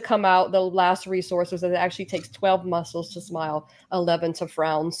seemed to come out. The last resource was that it actually takes 12 muscles to smile, 11 to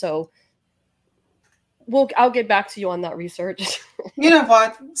frown. So I'll get back to you on that research. you know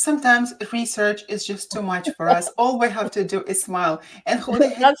what? Sometimes research is just too much for us. All we have to do is smile. And who the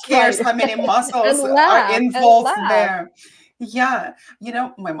heck That's right. cares how many And muscles are laugh and involved laugh there? Yeah.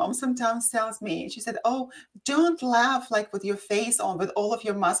 My mom sometimes tells me, she said, "Oh, don't laugh like with your face on, with all of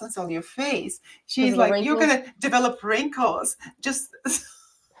your muscles on your face." because She's of the like, "You're wrinkles. going to develop wrinkles." Just,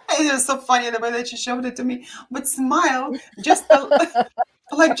 it was so funny the way that she showed it to me. But smile, just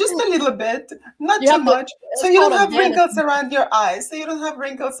like just a little bit, not You too have to. much, so It's you called don't a have wrinkles vanity. around your eyes, so you don't have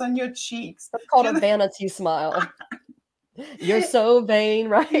wrinkles on your cheeks. It's called a You know? vanity smile. You're so vain,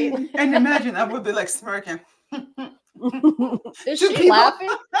 right? And imagine I would be like smirking. Is To she people, laughing?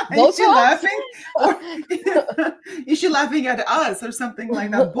 is she Botox? laughing, or is she laughing at us or something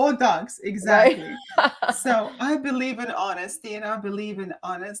like that? Botox, Right? exactly. So I believe in honesty and I believe in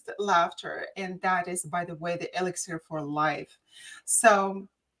honest laughter, and that is, by the way, the elixir for life. So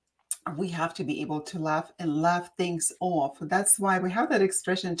we have to be able to laugh and laugh things off. That's why we have that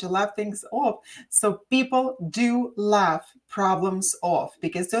expression, to laugh things off. So people do laugh problems off,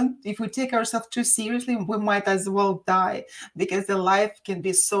 because don't, if we take ourselves too seriously, we might as well die, because the life can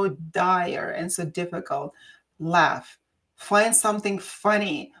be so dire and so difficult. Laugh. Find something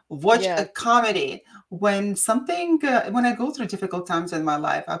funny. Watch a Yes. comedy. When I go through difficult times in my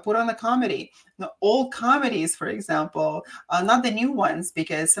life, I put on a comedy. Old comedies, for example, not the new ones,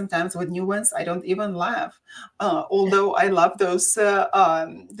 because sometimes with new ones I don't even laugh. Although I love those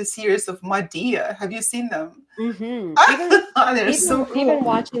the series of Madea. Have you seen them? Even They're so even cool.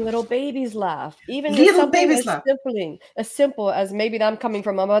 watching little babies laugh, even as Little something babies laugh. as simple as maybe I'm coming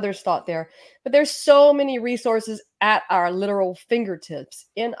from my mother's thought there, but there's so many resources at our literal fingertips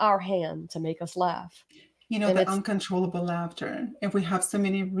in our hand to make us laugh, and The it's uncontrollable laughter. And we have so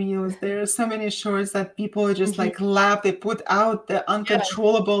many reels, there are so many shorts that people just mhm, like laugh. They put out the yeah,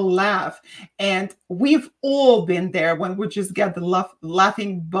 uncontrollable laugh. And we've all been there when we just get the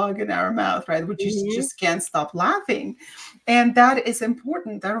laughing bug in our mouth, right? We mhm, just can't stop laughing. And that is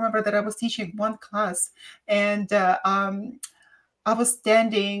important. I remember that I was teaching one class, and I was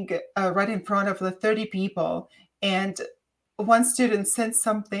standing right in front of the 30 people, and one student sent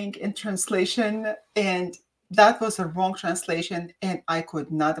something in translation, and that was a wrong translation, and I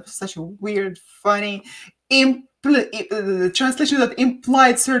could not. It was such a weird, funny translation that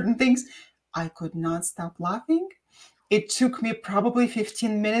implied certain things. I could not stop laughing. It took me probably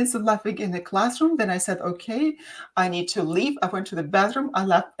 15 minutes of laughing in the classroom. Then I said, okay, I need to leave. I went to the bathroom. I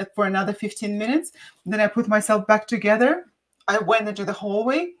laughed for another 15 minutes. Then I put myself back together. I went into the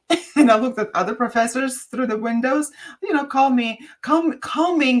hallway and I looked at other professors through the windows, calmingly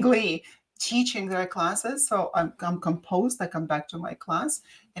teaching their classes. So I'm composed. I come back to my class.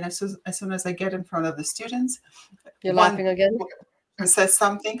 And as soon as I get in front of the students, you're one laughing again. says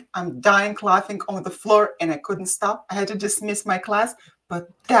something, I'm dying laughing on the floor, and I couldn't stop. I had to dismiss my class, but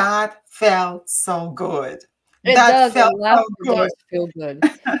that felt so good. It That does, felt and so laughter good. does feel good.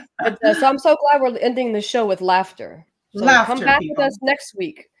 But so I'm so glad we're ending the show with laughter. So come Laughter, back with us people. next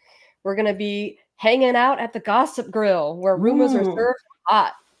week. We're going to be hanging out at the Gossip Grill where rumors are Ooh, served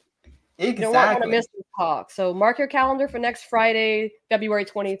hot. You don't want to exactly. miss this talk. So mark your calendar for next Friday, February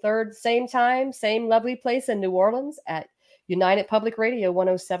 23rd. Same time, same lovely place in New Orleans at United Public Radio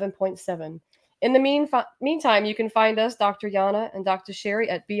 107.7. In the meantime, you can find us, Dr. Yana and Dr. Sherry,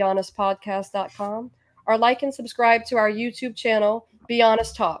 at BeHonestPodcast.com, or like and subscribe to our YouTube channel, Be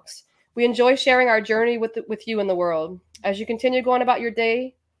Honest Talks. We enjoy sharing our journey with you in the world. As you continue going about your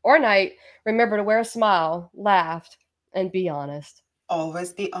day or night, remember to wear a smile, laugh, and be honest.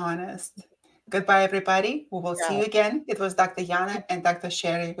 Always be honest. Goodbye, everybody. We will see Yeah. you again. It was Dr. Yana and Dr.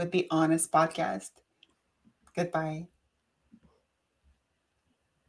 Sherry with Be Honest Podcast. Goodbye.